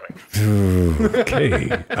Virtual Programming. Okay.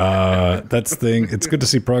 That's the thing. It's good to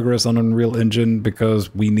see progress on Unreal Engine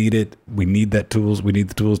because we need it. We need that tools. We need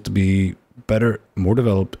the tools to be better, more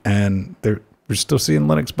developed, and we're still seeing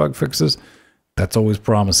Linux bug fixes. That's always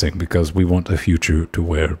promising because we want a future to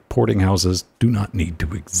where porting houses do not need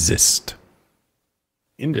to exist.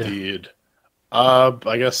 Indeed.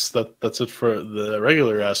 I guess that's it for the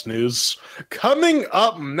regular ass news. Coming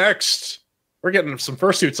up next, we're getting some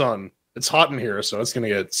fursuits on. It's hot in here, so it's gonna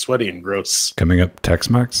get sweaty and gross. Coming up,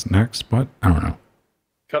 Tex-Mex next. What? I don't know.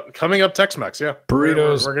 Coming up, Tex-Mex. Yeah,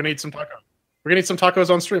 Burritos. We're gonna eat some tacos. We're gonna eat some tacos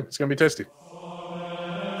on stream. It's gonna be tasty.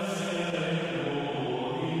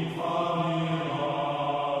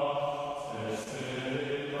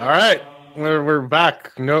 All right. We're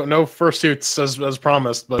back. No fursuits as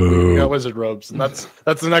promised, but we got wizard robes, and that's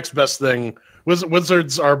the next best thing.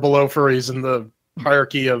 Wizards are below furries in the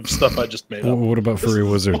hierarchy of stuff I just made up. What about furry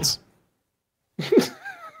wizards?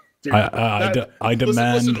 Dude, I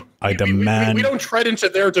demand. listen, I demand. We don't tread into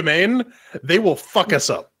their domain. They will fuck us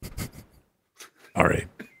up. All right.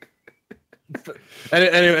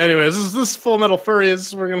 Anyways, this is Full Metal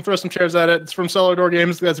Furies. We're gonna throw some chairs at it. It's from Cellar Door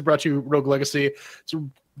Games. The guys who brought you Rogue Legacy. It's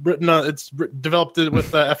written. Developed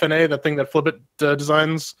with FNA, that thing that Flibit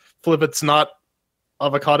designs. Flibit's not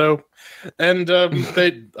avocado, and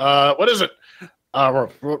they. What is it? Or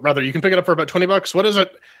rather, you can pick it up for about $20. What is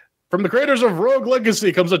it? From the creators of Rogue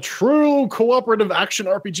Legacy comes a true cooperative action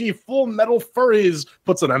RPG. Full Metal Furies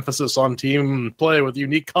puts an emphasis on team play with a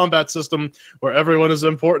unique combat system where everyone is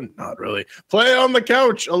important. Not really. Play on the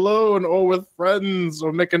couch, alone, or with friends,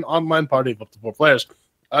 or make an online party of up to 4 players.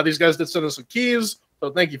 These guys did send us some keys, so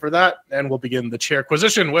thank you for that. And we'll begin the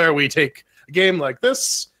ChairQAsition, where we take a game like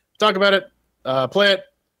this, talk about it, play it,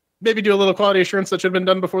 maybe do a little quality assurance that should have been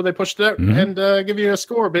done before they pushed it out, and give you a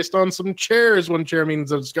score based on some chairs. 1 chair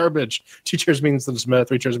means that it's garbage. 2 chairs means that it's meh.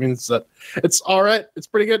 3 chairs means that it's all right. It's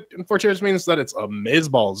pretty good. And 4 chairs means that it's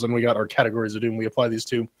amazeballs. And we got our categories of doom. We apply these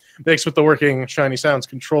to. Makes with the working, shiny sounds,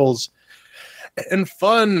 controls, and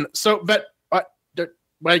fun. So,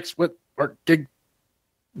 Mike's with our gig.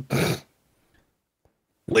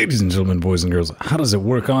 Ladies and gentlemen, boys and girls, how does it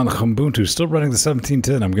work on Ubuntu? Still running the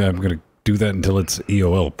 1710. I'm gonna do that until it's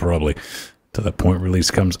EOL, probably, till that point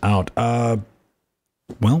release comes out. Well,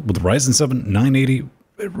 with Ryzen 7 980,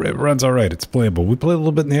 it runs all right. It's playable. We played a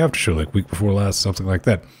little bit in the aftershow, like week before last, something like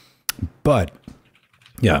that. But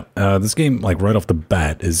yeah, this game, like right off the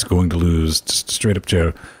bat, is going to lose just straight up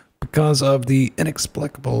chair because of the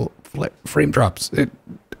inexplicable frame drops.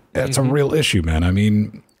 It's a real issue, man. I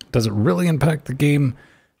mean, does it really impact the game?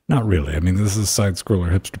 Not really. I mean, this is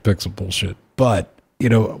side-scroller hipster pixel bullshit, but you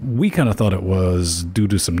know, we kind of thought it was due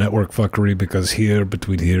to some network fuckery because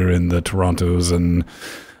between here and the Torontos and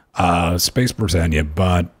Space Britannia,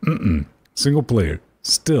 but single player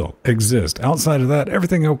still exists. Outside of that,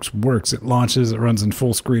 everything else works. It launches, it runs in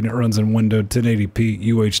full screen, it runs in Windows 1080p,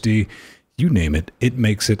 UHD, you name it, it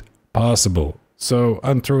makes it possible. So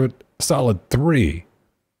I'm through it solid 3.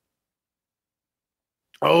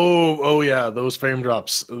 Oh yeah, those frame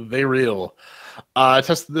drops, they real. I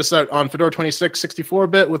tested this out on Fedora 26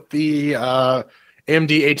 64-bit with the AMD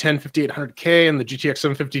A10 5800K and the GTX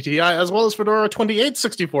 750 Ti, as well as Fedora 28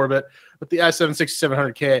 64-bit with the i7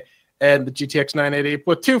 6700K and the GTX 980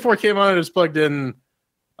 with 2 4K monitors plugged in.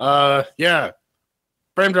 Yeah,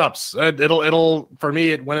 frame drops. It'll for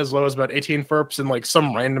me, it went as low as about 18 FERPs in like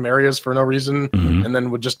some random areas for no reason, and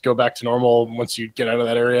then would just go back to normal once you get out of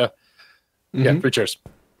that area. Yeah, 3 chairs.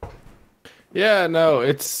 Yeah, no,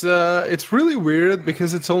 it's really weird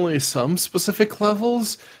because it's only some specific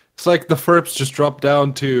levels. It's like the FERPs just drop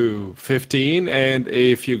down to 15, and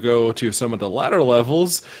if you go to some of the latter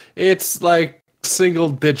levels, it's like single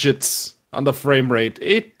digits on the frame rate.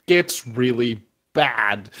 It gets really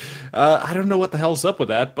bad. I don't know what the hell's up with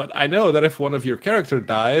that, but I know that if one of your character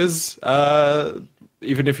dies,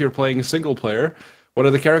 even if you're playing single player, one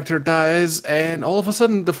of the character dies, and all of a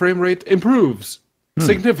sudden the frame rate improves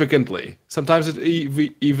significantly. Sometimes it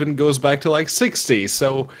even goes back to like 60.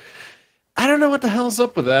 So I don't know what the hell's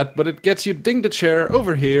up with that, but it gets you ding the chair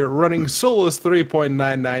over here running Solus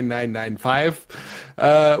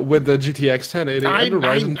 3.99995 with the GTX 1080 and the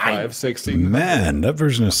Ryzen 5 60. Man, that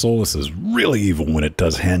version of Solus is really evil when it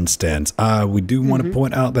does handstands. We do want to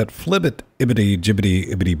point out that Flibit Ibbity Jibbity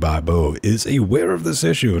Ibbity Bibo is aware of this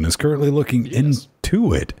issue and is currently looking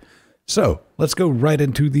into it. So let's go right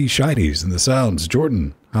into the shinies and the sounds.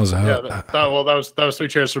 Jordan, how's that? Yeah, that was 3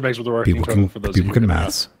 chairs for Makes with the Working. People can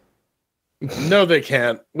math. No, they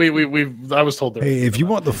can't. I was told that. Hey, if you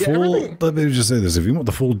want the full, let me just say this: if you want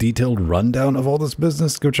the full detailed rundown of all this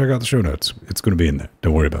business, go check out the show notes. It's going to be in there.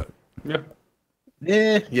 Don't worry about it. Yep.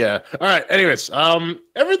 Yeah. All right. Anyways,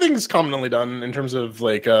 everything's commonly done in terms of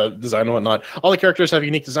like design and whatnot. All the characters have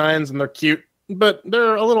unique designs and they're cute, but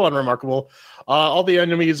they're a little unremarkable. All the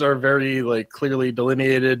enemies are very like clearly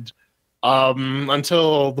delineated.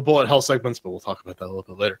 until the bullet hell segments, but we'll talk about that a little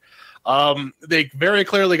bit later. They very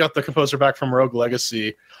clearly got the composer back from Rogue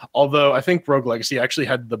Legacy, although I think Rogue Legacy actually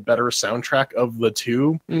had the better soundtrack of the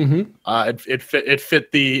two. It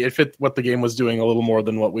fit what the game was doing a little more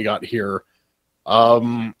than what we got here.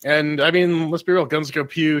 And I mean, let's be real, guns go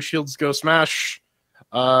pew, shields go smash.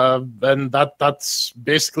 And that's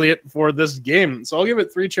basically it for this game. So I'll give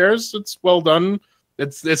it 3 chairs. It's well done.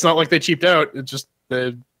 It's not like they cheaped out. It just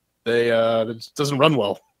it just doesn't run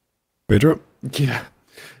well. Pedro?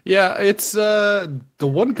 Yeah, it's the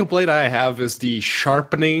one complaint I have is the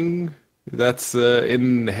sharpening. That's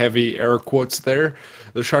in heavy air quotes there.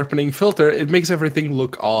 The sharpening filter, it makes everything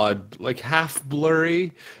look odd, like half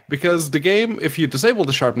blurry. Because the game, if you disable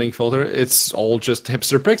the sharpening filter, it's all just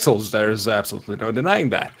hipster pixels. There's absolutely no denying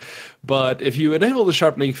that. But if you enable the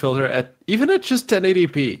sharpening filter even at just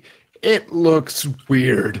 1080p, it looks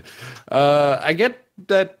weird. I get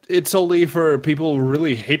that it's only for people who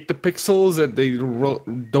really hate the pixels and they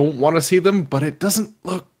don't want to see them, but it doesn't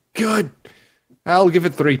look good. I'll give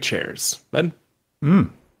it 3 chairs. Ben?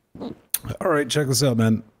 All right, check this out,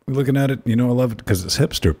 man. Looking at it, I love it because it's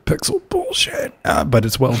hipster pixel bullshit. But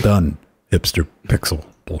it's well done, hipster pixel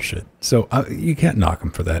bullshit. So you can't knock them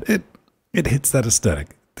for that. It hits that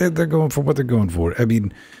aesthetic. They're going for what they're going for. I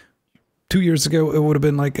mean, 2 years ago, it would have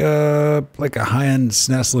been like a high-end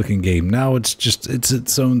SNES looking game. Now it's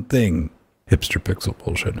its own thing. Hipster pixel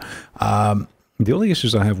bullshit. The only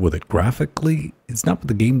issues I have with it graphically, it's not with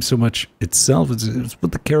the game so much itself, it's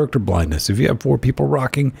with the character blindness. If you have 4 people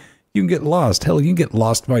rocking, you can get lost. Hell, you can get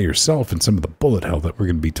lost by yourself in some of the bullet hell that we're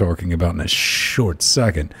going to be talking about in a short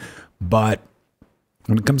second. But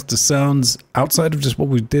when it comes to sounds, outside of just what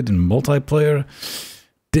we did in multiplayer,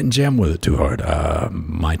 didn't jam with it too hard.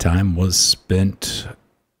 My time was spent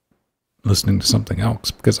listening to something else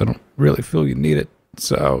because I don't really feel you need it.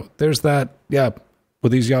 So there's that. Yeah.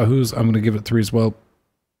 With these yahoos, I'm going to give it 3 as well.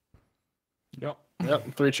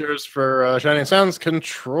 Yep. 3 cheers for Shining Sounds.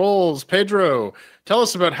 Controls. Pedro, tell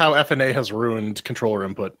us about how FNA has ruined controller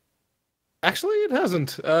input. Actually, it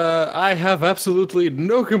hasn't. I have absolutely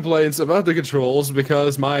no complaints about the controls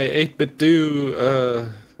because my 8-bit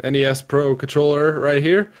do NES Pro controller right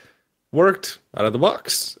here worked out of the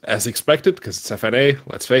box, as expected, because it's FNA.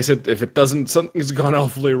 Let's face it, if it doesn't, something's gone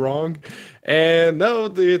awfully wrong. And no,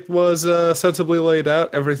 it was sensibly laid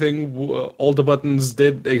out. Everything, all the buttons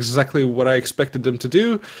did exactly what I expected them to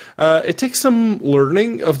do. It takes some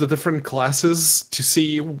learning of the different classes to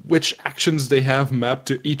see which actions they have mapped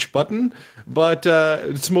to each button. But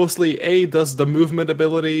it's mostly A does the movement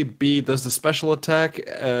ability, B does the special attack,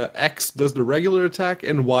 X does the regular attack,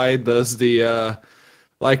 and Y does the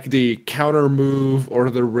like the counter move,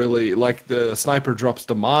 or the sniper drops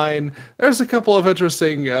the mine. There's a couple of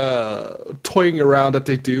interesting toying around that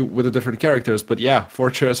they do with the different characters, but yeah,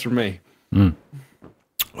 4 chairs for me.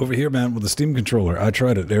 Over here, man, with the Steam controller, I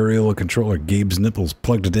tried it. Aerial controller, Gabe's nipples,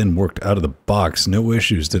 plugged it in, worked out of the box, no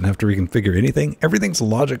issues, didn't have to reconfigure anything. Everything's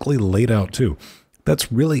logically laid out too.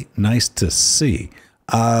 That's really nice to see.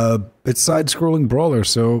 It's side-scrolling brawler,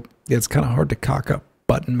 so it's kind of hard to cock up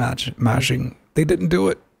button mashing. They didn't do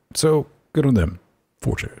it, so good on them.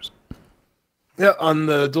 4 chairs. Yeah, on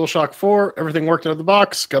the DualShock 4, everything worked out of the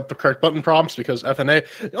box, got the correct button prompts because FNA.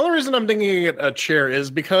 The only reason I'm thinking it a chair is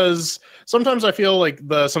because sometimes I feel like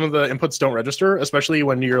some of the inputs don't register, especially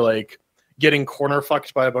when you're like getting corner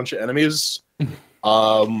fucked by a bunch of enemies.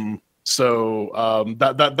 That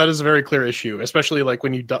is a very clear issue, especially like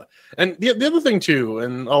when you and the other thing too,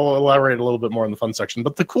 and I'll elaborate a little bit more in the fun section,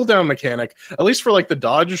 but the cooldown mechanic, at least for like the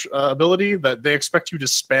dodge ability that they expect you to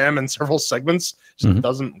spam in several segments, just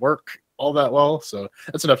doesn't work all that well. So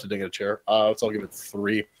that's enough to ding it a chair. So I'll give it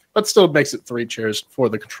 3, but still makes it 3 chairs for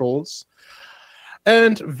the controls.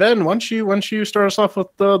 And Ven, once you start us off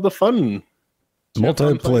with the fun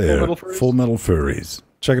multiplayer, Full Metal Furies.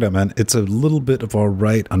 Check it out, man. It's a little bit of all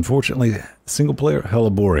right. Unfortunately, single player,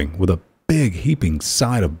 hella boring, with a big heaping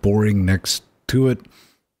side of boring next to it.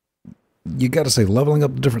 You got to say, leveling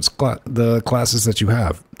up the different the classes that you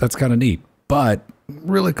have, that's kind of neat. But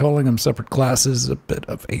really calling them separate classes is a bit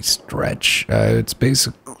of a stretch. It's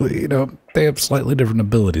basically, they have slightly different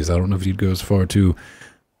abilities. I don't know if you'd go as far to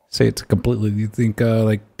say it's completely, you think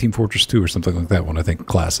like Team Fortress 2 or something like that when I think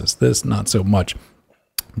classes. This, not so much.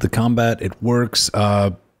 The combat, it works.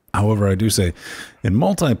 However, I do say in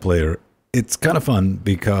multiplayer, it's kind of fun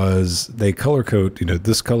because they color code,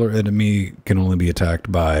 this color enemy can only be attacked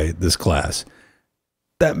by this class.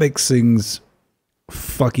 That makes things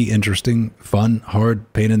fucky interesting, fun,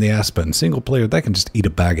 hard, pain in the ass. But in single player, that can just eat a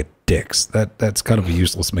bag of dicks. That's kind of a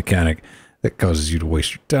useless mechanic that causes you to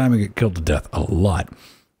waste your time and get killed to death a lot.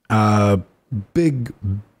 Big,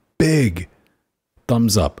 big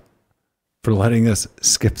thumbs up for letting us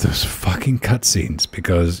skip those fucking cutscenes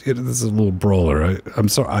because this is a little brawler. I'm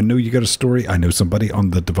sorry. I know you got a story. I know somebody on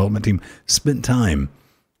the development team spent time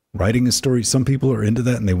writing a story. Some people are into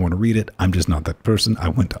that and they want to read it. I'm just not that person. I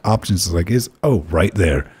went to options right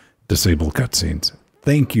there. Disable cutscenes.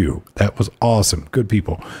 Thank you. That was awesome. Good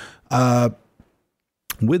people.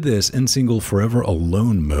 With this in single forever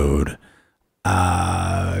alone mode,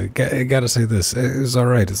 I gotta say this. It's all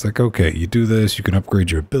right. It's like, okay, you do this, you can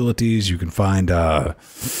upgrade your abilities, you can find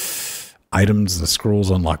items, the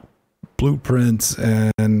scrolls unlock blueprints,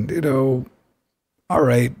 and, all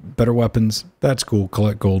right, better weapons. That's cool.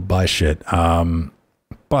 Collect gold, buy shit.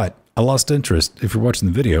 But I lost interest. If you're watching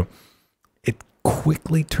the video, it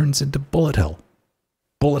quickly turns into bullet hell.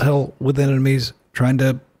 Bullet hell with enemies trying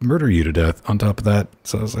to murder you to death on top of that.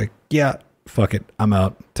 So I was like, yeah, fuck it. I'm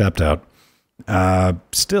out. Tapped out.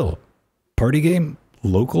 Still, party game,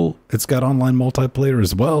 local. It's got online multiplayer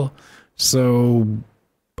as well. So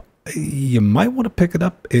you might want to pick it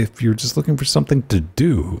up if you're just looking for something to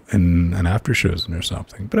do in an after shows or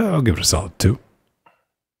something. But I'll give it a solid 2.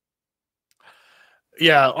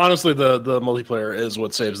 Yeah, honestly, the multiplayer is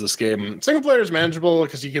what saves this game. Single player is manageable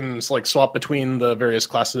because you can like swap between the various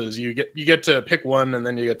classes. You get to pick one, and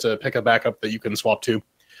then you get to pick a backup that you can swap to.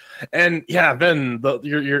 And yeah, Ben,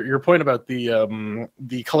 your point about the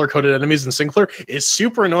color coded enemies in single player is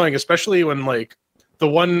super annoying, especially when like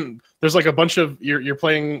there's like a bunch of you're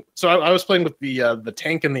playing. So I was playing with the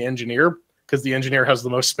tank and the engineer because the engineer has the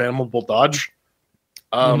most spammable dodge.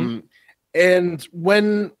 And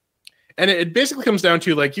it basically comes down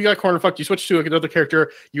to like you got corner fucked, you switch to another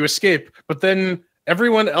character, you escape, but then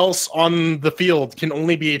everyone else on the field can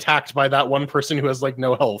only be attacked by that one person who has like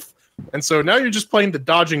no health. And so now you're just playing the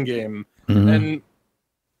dodging game, and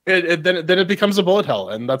then it becomes a bullet hell,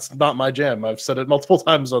 and that's not my jam. I've said it multiple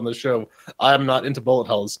times on the show. I'm not into bullet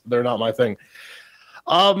hells; they're not my thing.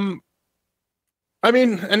 I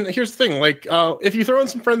mean, and here's the thing: like, if you throw in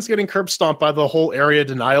some friends getting curb stomped by the whole area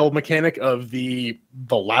denial mechanic of the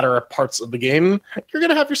latter parts of the game, you're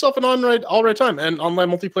gonna have yourself an all right time. And online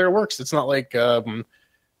multiplayer works. It's not like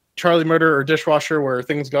Charlie Murder or Dishwasher where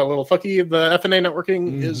things got a little fucky. The FNA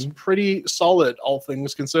networking is pretty solid, all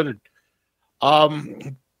things considered.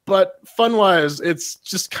 But fun-wise, it's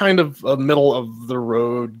just kind of a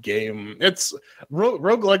middle-of-the-road game. It's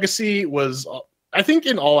Rogue Legacy was, I think,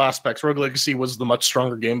 in all aspects, Rogue Legacy was the much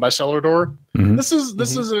stronger game by Cellar Door. This is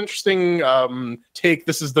an interesting take.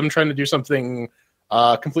 This is them trying to do something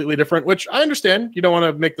completely different, which I understand. You don't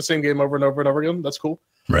want to make the same game over and over and over again. That's cool,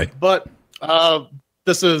 right? But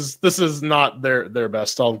this is not their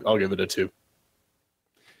best. I'll give it a 2.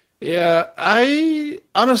 Yeah, I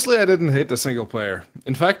didn't hate the single player.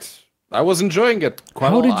 In fact, I was enjoying it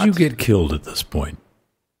quite a lot. How did you get killed at this point?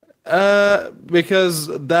 Because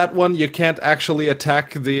that one you can't actually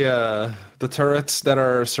attack the turrets that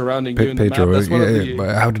are surrounding you in the Pedro, map. That's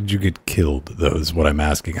but how did you get killed, though, is what I'm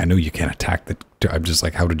asking. I know you can't attack I'm just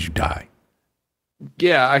like, how did you die?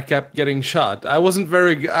 Yeah, I kept getting shot. I'm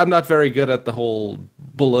not very good at the whole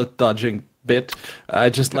bullet dodging bit. I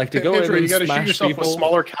just like to go in and you gotta smash shoot yourself people with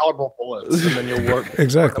smaller caliber bullets, and then you'll work.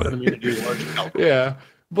 Exactly. You to do large caliber. Yeah.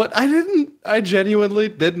 But I genuinely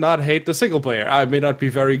did not hate the single player. I may not be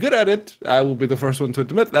very good at it. I will be the first one to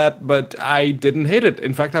admit that, but I didn't hate it.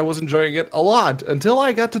 In fact, I was enjoying it a lot until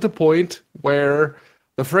I got to the point where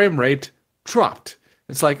the frame rate dropped.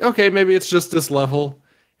 It's like, okay, maybe it's just this level.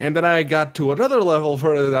 And then I got to another level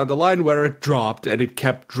further down the line where it dropped, and it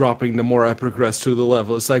kept dropping the more I progressed through the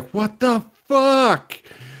level. It's like, what the fuck?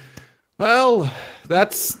 Well,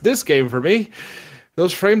 that's this game for me.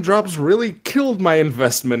 Those frame drops really killed my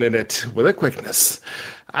investment in it with a quickness.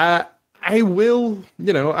 I will,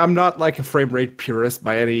 I'm not like a frame rate purist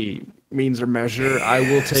by any means or measure. I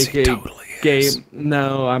will take a game.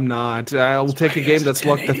 No, I'm not. I will take a game that's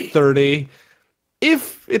locked at 30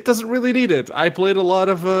 if it doesn't really need it. I played a lot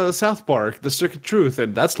of South Park, The Stick of Truth,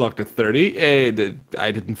 and that's locked at 30. And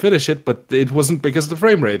I didn't finish it, but it wasn't because of the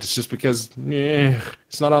frame rate. It's just because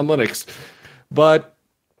it's not on Linux. But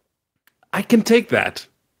I can take that.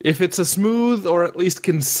 If it's a smooth or at least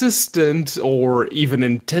consistent or even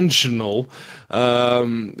intentional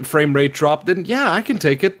frame rate drop, then yeah, I can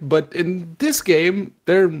take it. But in this game,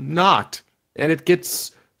 they're not. And it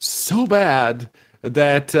gets so bad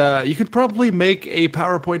that you could probably make a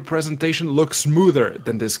PowerPoint presentation look smoother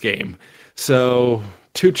than this game. So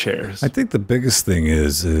 2 chairs. I think the biggest thing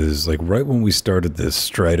is like right when we started this,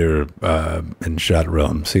 Strider and Shot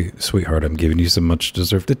Realm, see, sweetheart, I'm giving you some much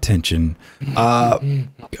deserved attention.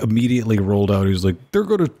 Immediately rolled out. He's like, they're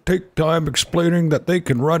going to take time explaining that they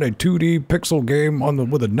can run a 2D pixel game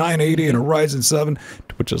with a 980 and a Ryzen 7,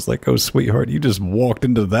 which is like, oh, sweetheart, you just walked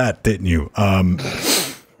into that, didn't you?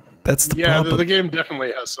 That's the problem. The game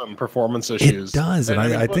definitely has some performance issues. It does, and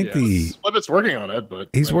I think Slibbit's working on it, but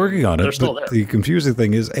he's working on it. They're still but there. The confusing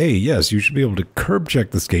thing is, A, yes, you should be able to curb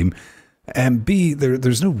check this game, and B,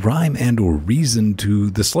 there's no rhyme and or reason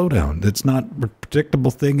to the slowdown. It's not a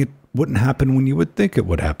predictable thing. It wouldn't happen when you would think it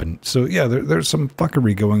would happen. So yeah, there's some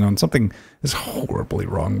fuckery going on. Something is not horribly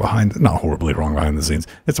wrong behind the scenes.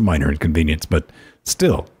 It's a minor inconvenience, but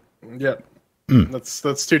still. Yeah.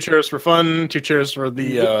 That's 2 chairs for fun, 2 chairs for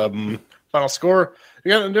the final score.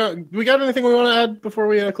 We got anything we want to add before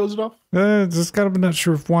we close it off? Just kind of not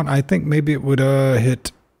sure if one. I think maybe it would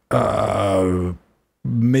hit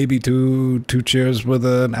maybe two chairs with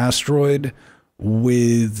an asteroid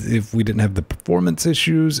if we didn't have the performance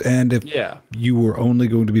issues, and if you were only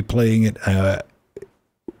going to be playing it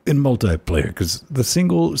in multiplayer, because the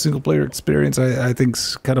single player experience I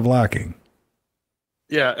think's kind of lacking.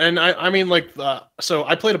 Yeah, and I mean, like, so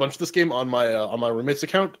I played a bunch of this game on my roommate's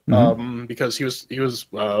account, because he was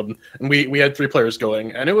and we had 3 players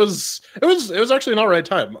going, and it was actually an alright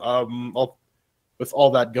time. With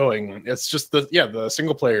all that going, it's just the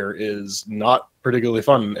single player is not particularly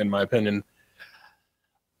fun in my opinion.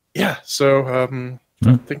 Yeah, so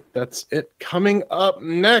I think that's it. Coming up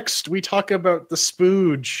next, we talk about the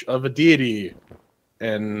spooge of a deity,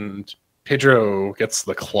 and Pedro gets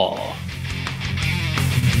the claw.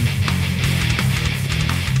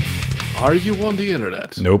 Are you on the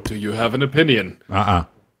internet? Nope. Do you have an opinion?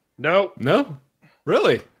 No.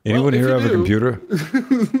 Really? Anyone here have a computer?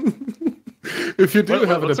 If you do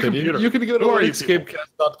have an opinion, you can go to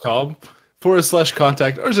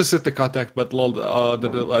LinuxGameCast.com/contact, or just hit the contact button.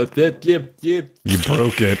 You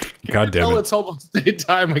broke it. God damn it. It's almost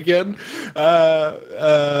daytime again.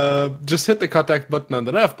 Just hit the contact button on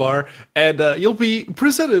the nav bar, and you'll be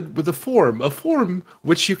presented with a form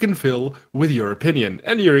which you can fill with your opinion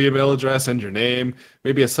and your email address and your name,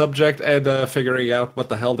 maybe a subject, and figuring out what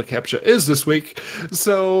the hell the captcha is this week.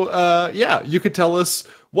 So, you could tell us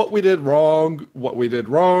what we did wrong, or what we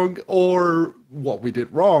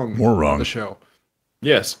did wrong. More wrong. On the show.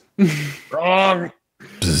 Yes. Wrong.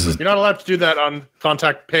 You're not allowed to do that on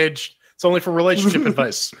contact page. It's only for relationship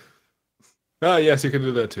advice. Yes, you can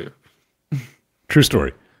do that too. True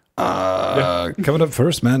story. Coming up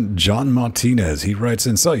first, man, John Martinez. He writes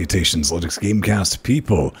in, salutations, LinuxGameCast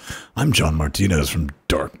people. I'm John Martinez from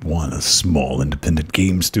Dark One, a small independent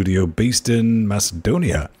game studio based in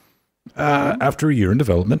Macedonia. After a year in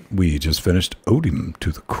development, we just finished Odium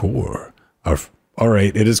to the Core. All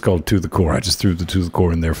right, it is called To the Core. I just threw the To the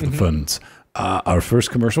Core in there for the funds. Our first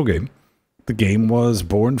commercial game. The game was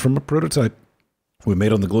born from a prototype we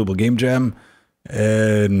made on the Global Game Jam,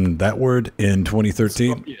 and that word in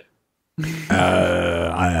 2013.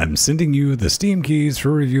 I'm sending you the Steam keys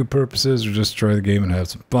for review purposes, or just try the game and have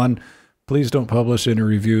some fun. Please don't publish any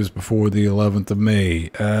reviews before the 11th of May.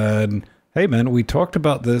 And hey, man, we talked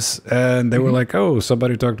about this, and they were like, "Oh,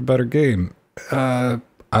 somebody talked about our game."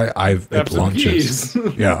 It launches.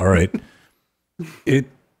 Yeah, all right.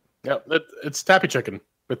 It's Tappy Chicken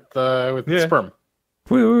with sperm.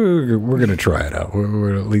 We're gonna try it out.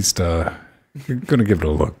 We're at least gonna give it a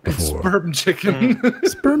look before. Sperm chicken.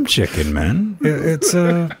 Sperm chicken, man. It's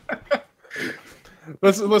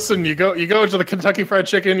Listen, you go into the Kentucky Fried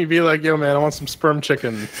Chicken, you be like, yo, man, I want some sperm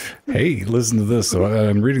chicken. Hey, listen to this. So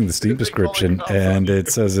I'm reading the Steam description, and it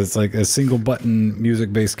says it's like a single button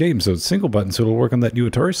music based game. So it's single button, so it'll work on that new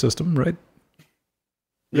Atari system, right?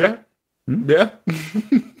 Yeah. Yeah.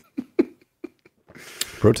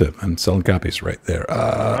 Pro tip, I'm selling copies right there.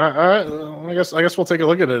 All right. Well, I guess we'll take a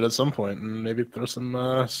look at it at some point and maybe throw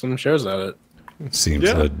some shares at it.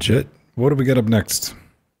 Seems legit. What do we got up next?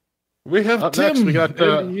 We have up Tim. Next, we got,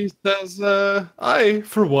 he says, I,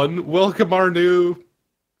 for one, welcome our new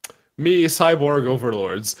cyborg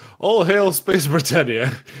overlords. All hail Space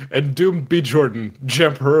Britannia, and doomed be Jordan,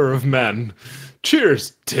 Jemperor of Man.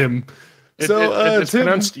 Cheers, Tim. It's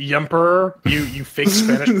pronounced Yemperor, you fake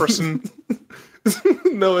Spanish person.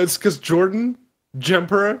 No, it's because Jordan,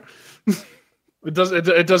 Jemperor.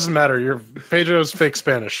 It doesn't matter. Your Pedro's fake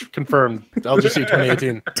Spanish. Confirmed. LGC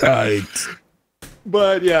 2018. Tight.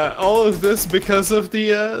 But yeah, all of this because of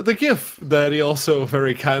the GIF that he also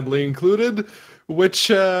very kindly included,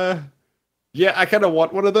 which Yeah, I kind of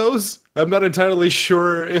want one of those. I'm not entirely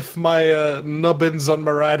sure if my nubbins on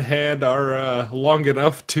my right hand are long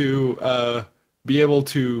enough to be able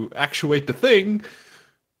to actuate the thing,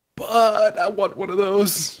 but I want one of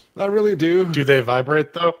those. I really do. Do they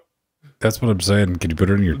vibrate though? That's what I'm saying. Can you put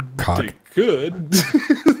it in your cock? They could.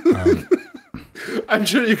 I'm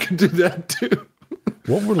sure you can do that too.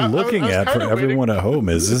 What we're looking at for everyone at home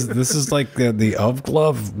is this is like the of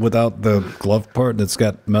glove without the glove part that's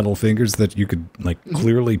got metal fingers that you could like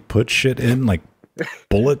clearly put shit in, like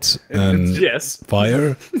bullets and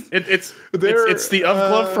fire. It's the of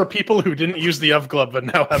glove for people who didn't use the of glove but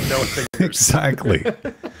now have no fingers. Exactly.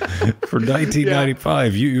 For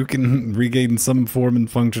 1995, you can regain some form and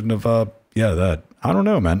function of that. I don't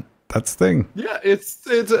know, man. That's the thing. Yeah,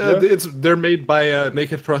 they're made by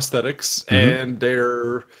Naked Prosthetics, and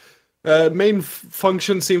their main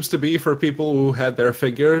function seems to be for people who had their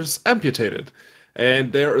fingers amputated.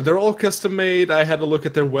 And they're all custom made. I had a look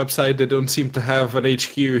at their website. They don't seem to have an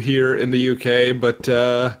HQ here in the UK, but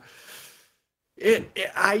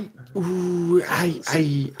I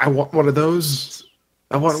want one of those.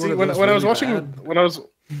 I want one of those.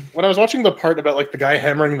 When I was watching the part about like the guy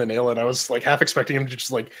hammering the nail in, I was like half expecting him to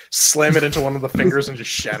just like slam it into one of the fingers and just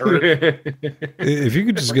shatter it. If you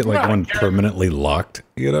could just get like one permanently locked,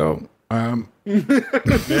 you know,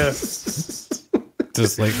 yes.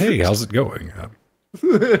 Just like, hey, how's it going?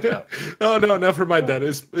 Oh no, never mind that.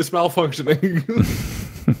 It's malfunctioning.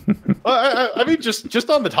 I mean, just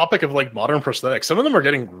on the topic of like modern prosthetics, some of them are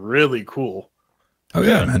getting really cool. Oh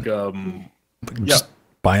yeah, like, man. Just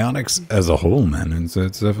bionics as a whole, man. It's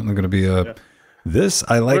definitely going to be a. This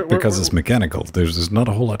I like because it's mechanical. There's not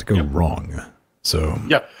a whole lot to go wrong. So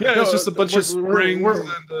it's just a bunch of springs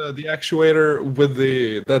and the actuator with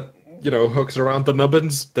that hooks around the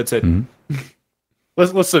nubbins. That's it.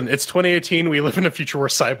 Listen, it's 2018. We live in a future where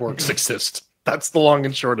cyborgs exist. That's the long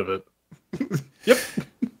and short of it. Yep.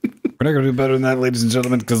 We're not going to do better than that, ladies and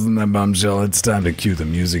gentlemen, because in that bombshell, it's time to cue the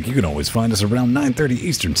music. You can always find us around 9:30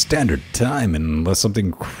 Eastern Standard Time, unless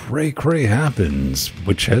something cray-cray happens,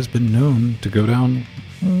 which has been known to go down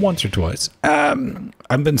once or twice. I'm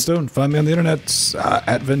Vin Stone. Find me on the internet,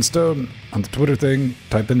 at Vin Stone, on the Twitter thing.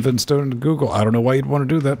 Type in Vin Stone into Google. I don't know why you'd want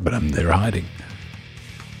to do that, but I'm there hiding.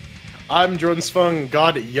 I'm Jordan Svung,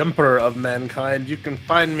 God Yemperor of Mankind. You can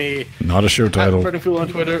find me... Not a show title. At on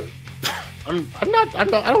Twitter. I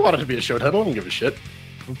don't want it to be a show title. I don't give a shit.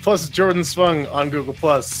 Plus Jordan Svung on Google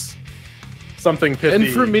Plus. Something pithy. And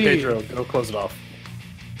for me, Pedro, go close it off.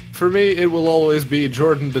 For me, it will always be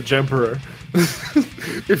Jordan the Jemperor.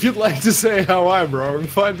 If you'd like to say how I'm wrong,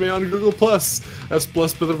 find me on Google Plus. That's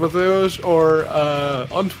Plus Mateus, or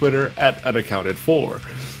on Twitter at unaccounted4.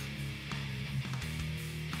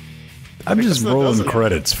 I'm just rolling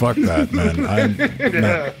credits. Fuck that,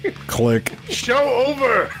 man. Click. Show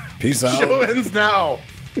over. Peace out. Show ends now.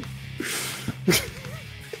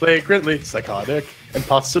 Flagrantly psychotic and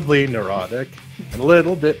possibly neurotic and a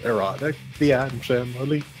little bit erotic. The Adam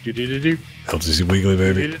Family. LGC Weekly,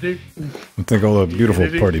 baby. I thank all the beautiful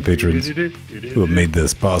party patrons who have made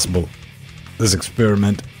this possible. This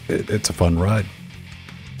experiment, it's a fun ride.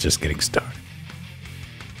 Just getting started.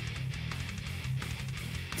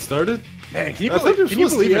 Started? Man, can you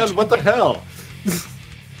believe what the hell?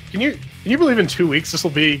 Can you believe in 2 weeks this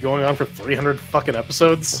will be going on for 300 fucking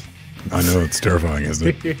episodes? I know, it's terrifying,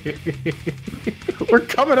 isn't it? We're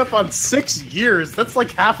coming up on 6 years. That's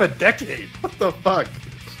like half a decade. What the fuck?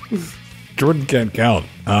 Jordan can't count.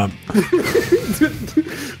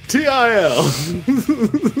 TIL.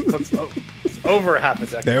 That's over half a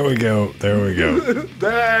decade. There we go. There we go.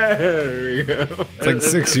 It's like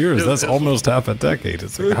 6 years. That's almost half a decade.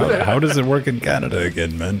 It's like, how does it work in Canada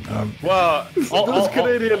again, man? Well, those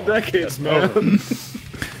Canadian decades, man.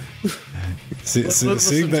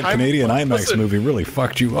 Seeing that Canadian IMAX movie really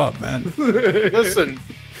fucked you up, man. Listen,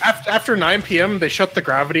 after 9 p.m. they shut the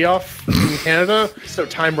gravity off in Canada, so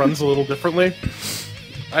time runs a little differently.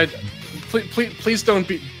 Please don't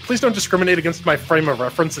discriminate against my frame of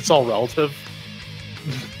reference. It's all relative.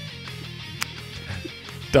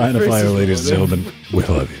 Dynafire, ladies and gentlemen, we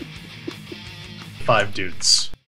love you. 5 dudes.